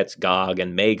goes and he gets Gog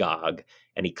and Magog,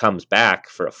 and he comes back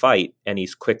for a fight, and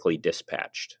he's quickly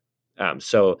dispatched.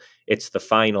 So it's the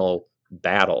final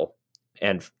battle.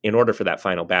 And in order for that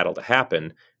final battle to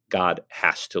happen, God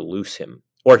has to loose him,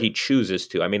 or he chooses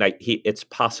to. I mean, it's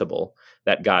possible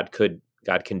that God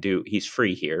can do, he's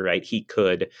free here, right? He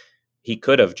could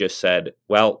have just said,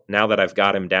 well, now that I've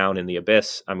got him down in the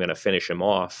abyss, I'm going to finish him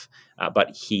off.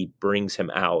 But he brings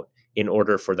him out in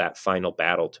order for that final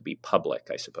battle to be public,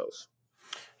 I suppose.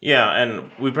 Yeah,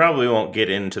 and we probably won't get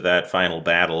into that final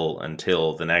battle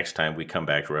until the next time we come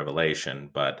back to Revelation.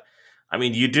 But, I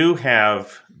mean, you do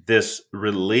have this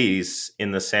release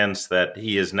in the sense that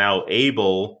he is now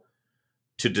able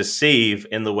to deceive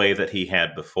in the way that he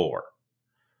had before.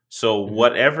 So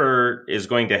whatever is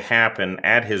going to happen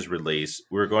at his release,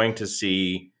 we're going to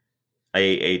see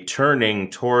a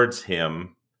turning towards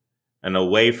him and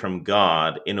away from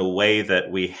God in a way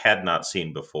that we had not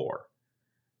seen before.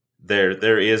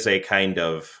 There is a kind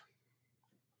of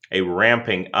a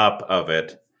ramping up of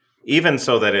it, even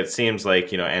so that it seems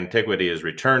like, antiquity is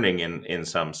returning in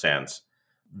some sense,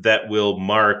 that will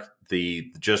mark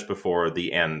the just before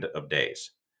the end of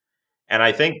days. And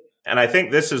I think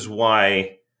this is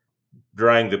why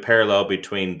drawing the parallel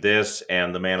between this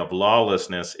and the man of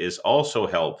lawlessness is also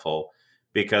helpful,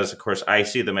 because of course I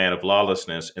see the man of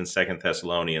lawlessness in Second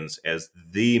Thessalonians as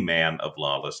the man of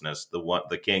lawlessness,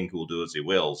 the king who will do as he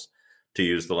wills, to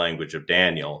use the language of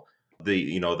Daniel,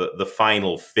 the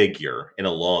final figure in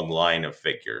a long line of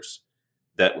figures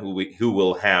who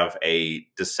will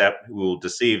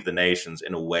deceive the nations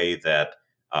in a way that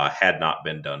had not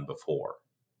been done before.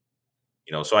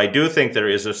 So I do think there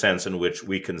is a sense in which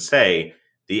we can say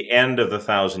the end of the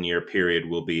 1,000-year period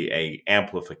will be a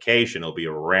amplification, it'll be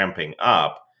a ramping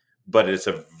up, but it's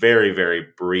a very, very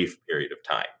brief period of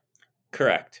time.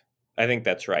 Correct. I think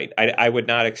that's right. I would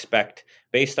not expect,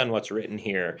 based on what's written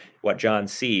here, what John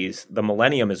sees, the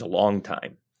millennium is a long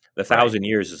time. The 1,000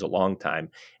 years is a long time.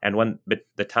 And when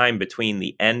the time between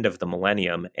the end of the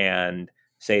millennium and,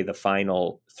 say, the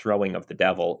final throwing of the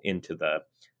devil into the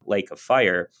lake of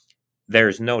fire,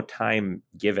 there's no time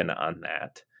given on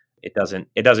that. It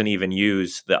doesn't even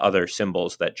use the other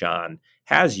symbols that John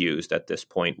has used at this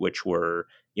point, which were,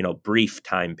 brief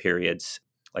time periods,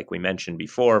 like we mentioned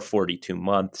before, 42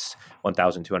 months,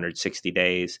 1,260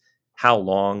 days. How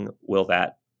long will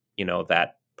that,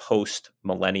 that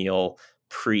post-millennial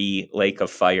pre-Lake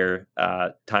of Fire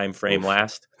time frame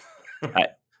last?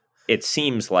 It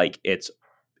seems like it's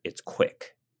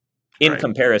quick in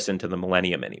comparison to the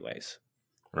millennium anyways.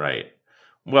 Right.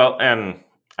 Well, and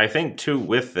I think too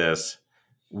with this,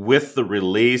 with the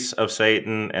release of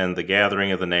Satan and the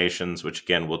gathering of the nations, which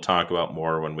again we'll talk about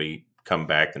more when we come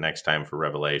back the next time for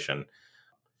Revelation,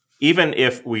 even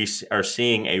if we are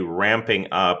seeing a ramping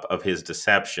up of his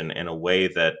deception in a way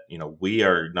that, we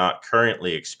are not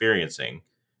currently experiencing,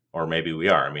 or maybe we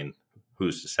are, I mean,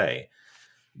 who's to say?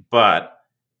 But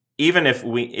even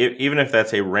if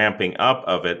that's a ramping up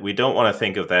of it, we don't want to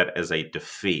think of that as a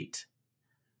defeat.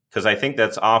 Because I think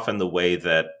that's often the way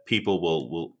that people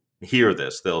will hear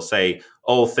this. They'll say,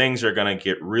 oh, things are going to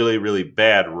get really, really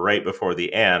bad right before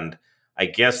the end. I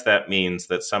guess that means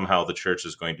that somehow the church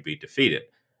is going to be defeated.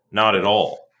 Not at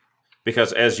all.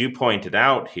 Because as you pointed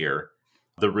out here,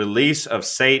 the release of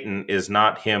Satan is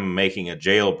not him making a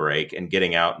jailbreak and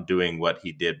getting out and doing what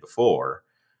he did before.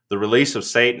 The release of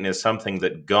Satan is something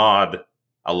that God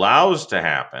allows to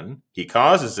happen. He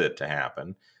causes it to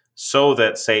happen so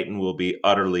that Satan will be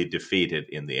utterly defeated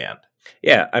in the end.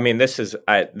 Yeah, I mean,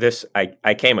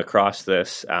 I came across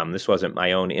this. This wasn't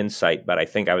my own insight, but I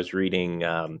think I was reading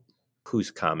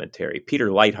whose commentary? Peter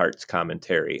Leithart's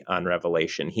commentary on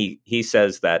Revelation. He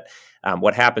says that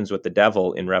what happens with the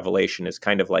devil in Revelation is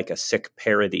kind of like a sick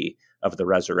parody of the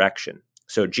resurrection.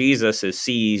 So Jesus is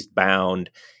seized, bound,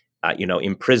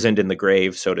 imprisoned in the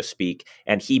grave, so to speak,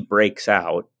 and he breaks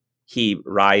out. He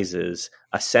rises,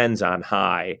 ascends on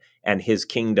high, and his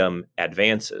kingdom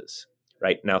advances.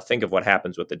 Right now, think of what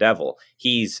happens with the devil.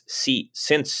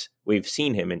 Since we've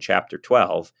seen him in chapter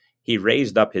 12, he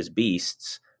raised up his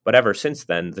beasts, but ever since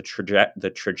then,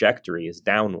 the trajectory is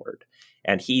downward,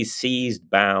 and he's seized,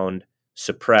 bound,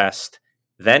 suppressed.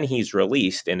 Then he's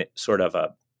released in sort of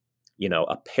a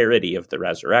parody of the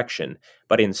resurrection.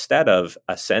 But instead of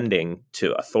ascending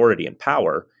to authority and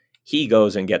power, he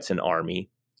goes and gets an army,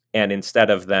 and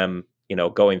instead of them,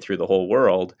 going through the whole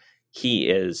world, he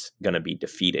is going to be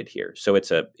defeated here. So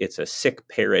it's a sick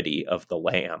parody of the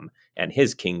Lamb and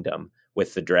his kingdom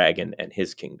with the dragon and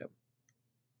his kingdom.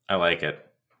 I like it.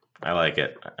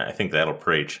 I think that'll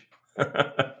preach.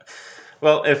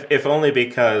 Well, if only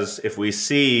because if we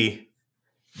see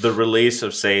the release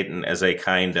of Satan as a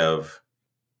kind of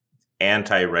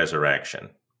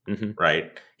anti-resurrection,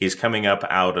 right? He's coming up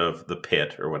out of the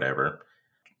pit or whatever.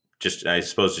 Just, I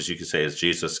suppose, as you could say, as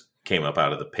Jesus came up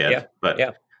out of the pit. Yeah, but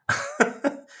yeah.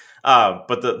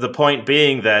 But the point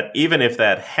being that even if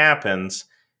that happens,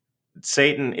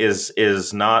 Satan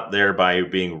is not thereby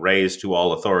being raised to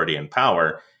all authority and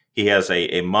power. He has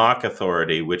a mock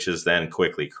authority, which is then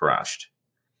quickly crushed.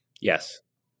 Yes.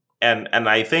 And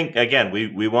I think, again,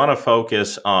 we want to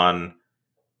focus on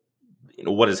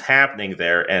what is happening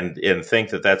there and think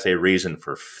that that's a reason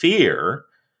for fear,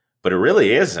 but it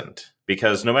really isn't.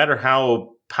 Because no matter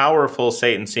how powerful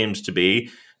Satan seems to be,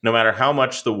 no matter how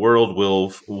much the world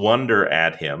will wonder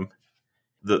at him,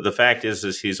 the fact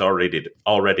is he's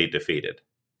already defeated.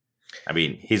 I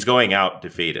mean, he's going out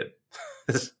defeated.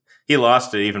 He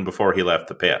lost it even before he left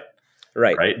the pit.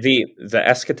 Right. Right. The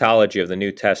eschatology of the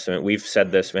New Testament, we've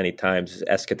said this many times, is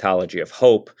eschatology of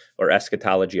hope or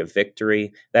eschatology of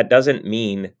victory. That doesn't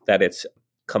mean that it's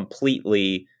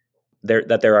completely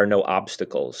that there are no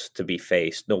obstacles to be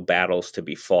faced, no battles to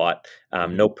be fought,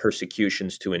 no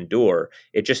persecutions to endure.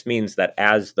 It just means that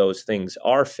as those things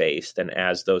are faced and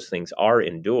as those things are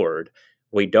endured,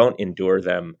 we don't endure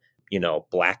them,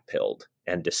 black-pilled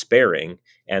and despairing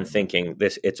and thinking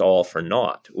it's all for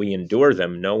naught. We endure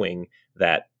them knowing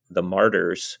that the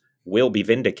martyrs will be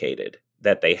vindicated,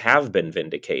 that they have been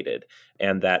vindicated,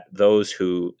 and that those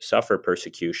who suffer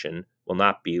persecution will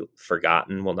not be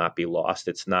forgotten, will not be lost.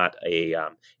 It's not a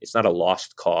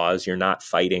lost cause. You're not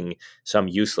fighting some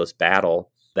useless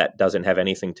battle that doesn't have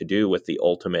anything to do with the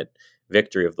ultimate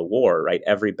victory of the war, right?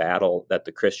 Every battle that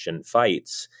the Christian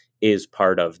fights is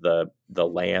part of the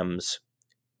Lamb's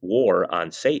war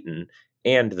on Satan,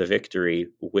 and the victory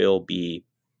will be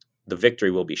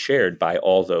shared by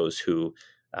all those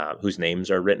whose names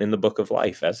are written in the book of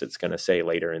life, as it's going to say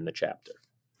later in the chapter.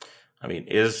 I mean,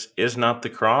 is not the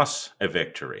cross a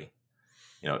victory?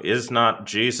 Is not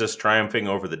Jesus triumphing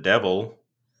over the devil,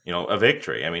 a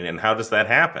victory? I mean, and how does that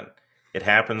happen? It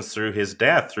happens through his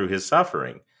death, through his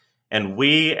suffering. And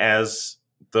we, as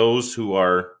those who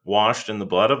are washed in the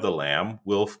blood of the Lamb,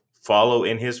 will follow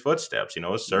in his footsteps.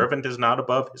 A servant is not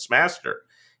above his master.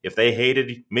 If they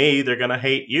hated me, they're going to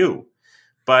hate you.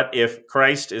 But if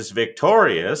Christ is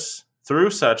victorious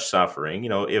through such suffering,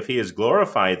 if he is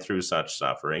glorified through such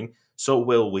suffering, so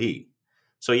will we.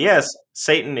 So yes,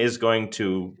 Satan is going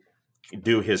to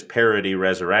do his parody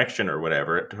resurrection or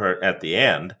whatever at the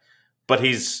end, but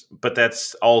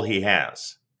that's all he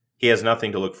has. He has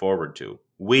nothing to look forward to.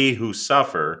 We who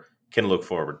suffer can look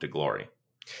forward to glory.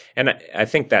 And I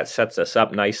think that sets us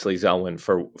up nicely, Zelwyn,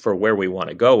 for where we want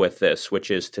to go with this,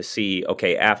 which is to see,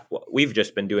 okay, we've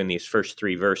just been doing these first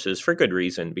three verses for good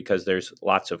reason, because there's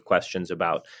lots of questions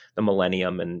about the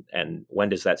millennium and when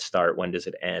does that start? When does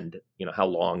it end? How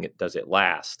long does it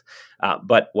last?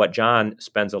 But what John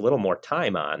spends a little more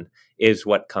time on is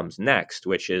what comes next,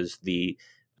 which is the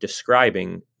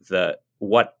describing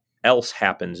what else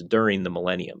happens during the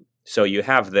millennium. So you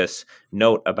have this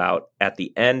note about at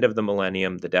the end of the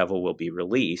millennium, the devil will be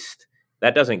released.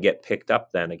 That doesn't get picked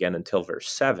up then again until verse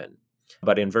 7.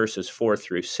 But in verses 4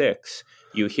 through 6,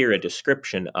 you hear a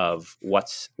description of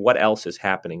what else is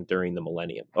happening during the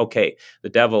millennium. Okay, the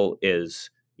devil is,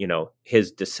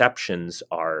 his deceptions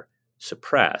are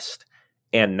suppressed,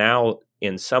 and now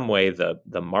in some way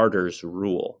the martyrs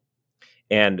rule.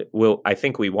 And I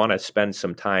think we want to spend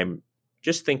some time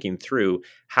just thinking through,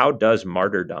 how does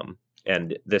martyrdom,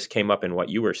 and this came up in what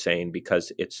you were saying,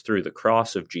 because it's through the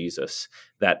cross of Jesus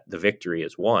that the victory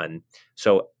is won.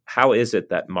 So how is it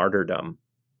that martyrdom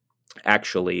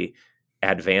actually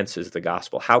advances the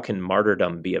gospel? How can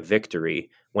martyrdom be a victory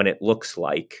when it looks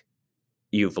like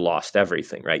you've lost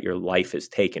everything, right? Your life is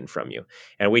taken from you.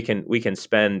 And we can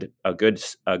spend a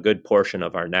good portion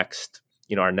of our next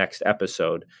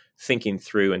episode thinking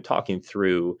through and talking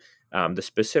through the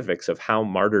specifics of how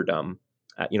martyrdom,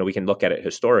 we can look at it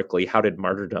historically. How did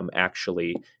martyrdom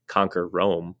actually conquer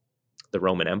Rome, the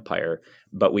Roman Empire?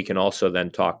 But we can also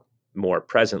then talk more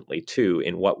presently too,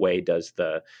 in what way does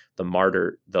the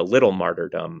little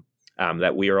martyrdom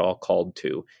that we are all called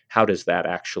to, how does that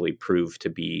actually prove to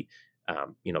be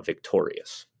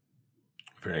victorious?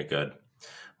 Very good.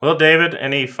 Well, David,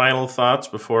 any final thoughts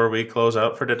before we close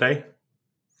out for today?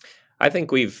 I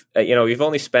think we've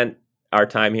only spent our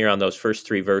time here on those first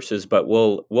 3 verses, but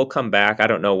we'll come back. I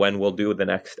don't know when we'll do the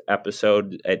next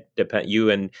episode. It depends.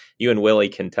 You and Willie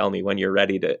can tell me when you're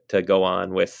ready to go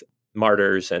on with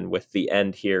martyrs and with the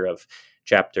end here of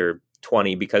chapter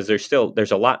 20, because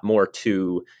there's a lot more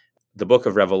to the book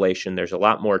of Revelation. There's a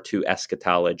lot more to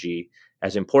eschatology.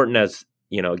 As important as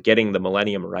getting the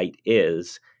millennium right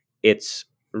is, it's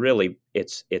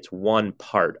one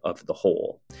part of the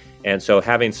whole. And so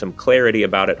having some clarity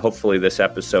about it, hopefully this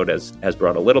episode has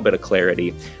brought a little bit of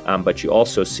clarity, but you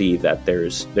also see that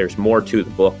there's more to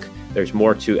the book. There's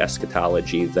more to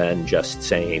eschatology than just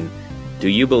saying, do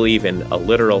you believe in a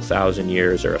literal 1,000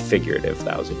 years or a figurative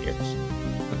 1,000 years?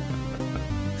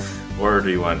 Or do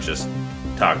you want to just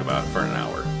talk about it for an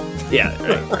hour? Yeah.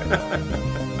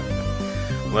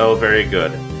 Well, very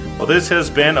good. Well, this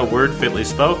has been A Word Fitly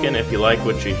Spoken. If you like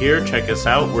what you hear, check us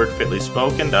out,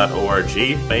 wordfitlyspoken.org,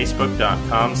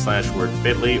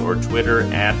 facebook.com/wordfitly, or Twitter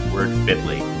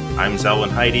 @wordfitly. I'm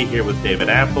Zelwyn Heidi here with David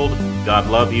Appold. God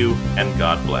love you, and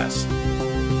God bless.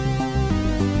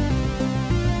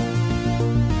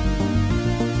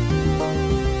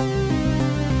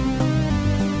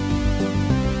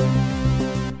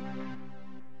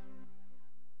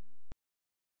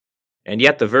 And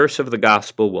yet the verse of the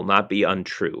gospel will not be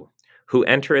untrue. Who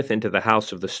entereth into the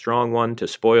house of the strong one to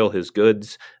spoil his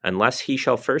goods, unless he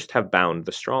shall first have bound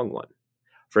the strong one?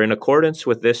 For in accordance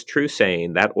with this true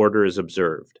saying, that order is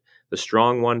observed, the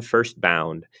strong one first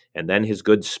bound, and then his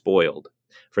goods spoiled.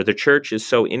 For the church is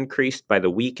so increased by the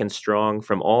weak and strong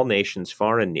from all nations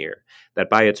far and near, that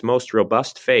by its most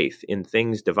robust faith in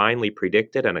things divinely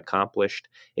predicted and accomplished,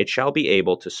 it shall be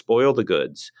able to spoil the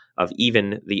goods of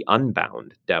even the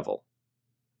unbound devil.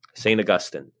 St.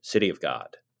 Augustine, City of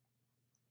God.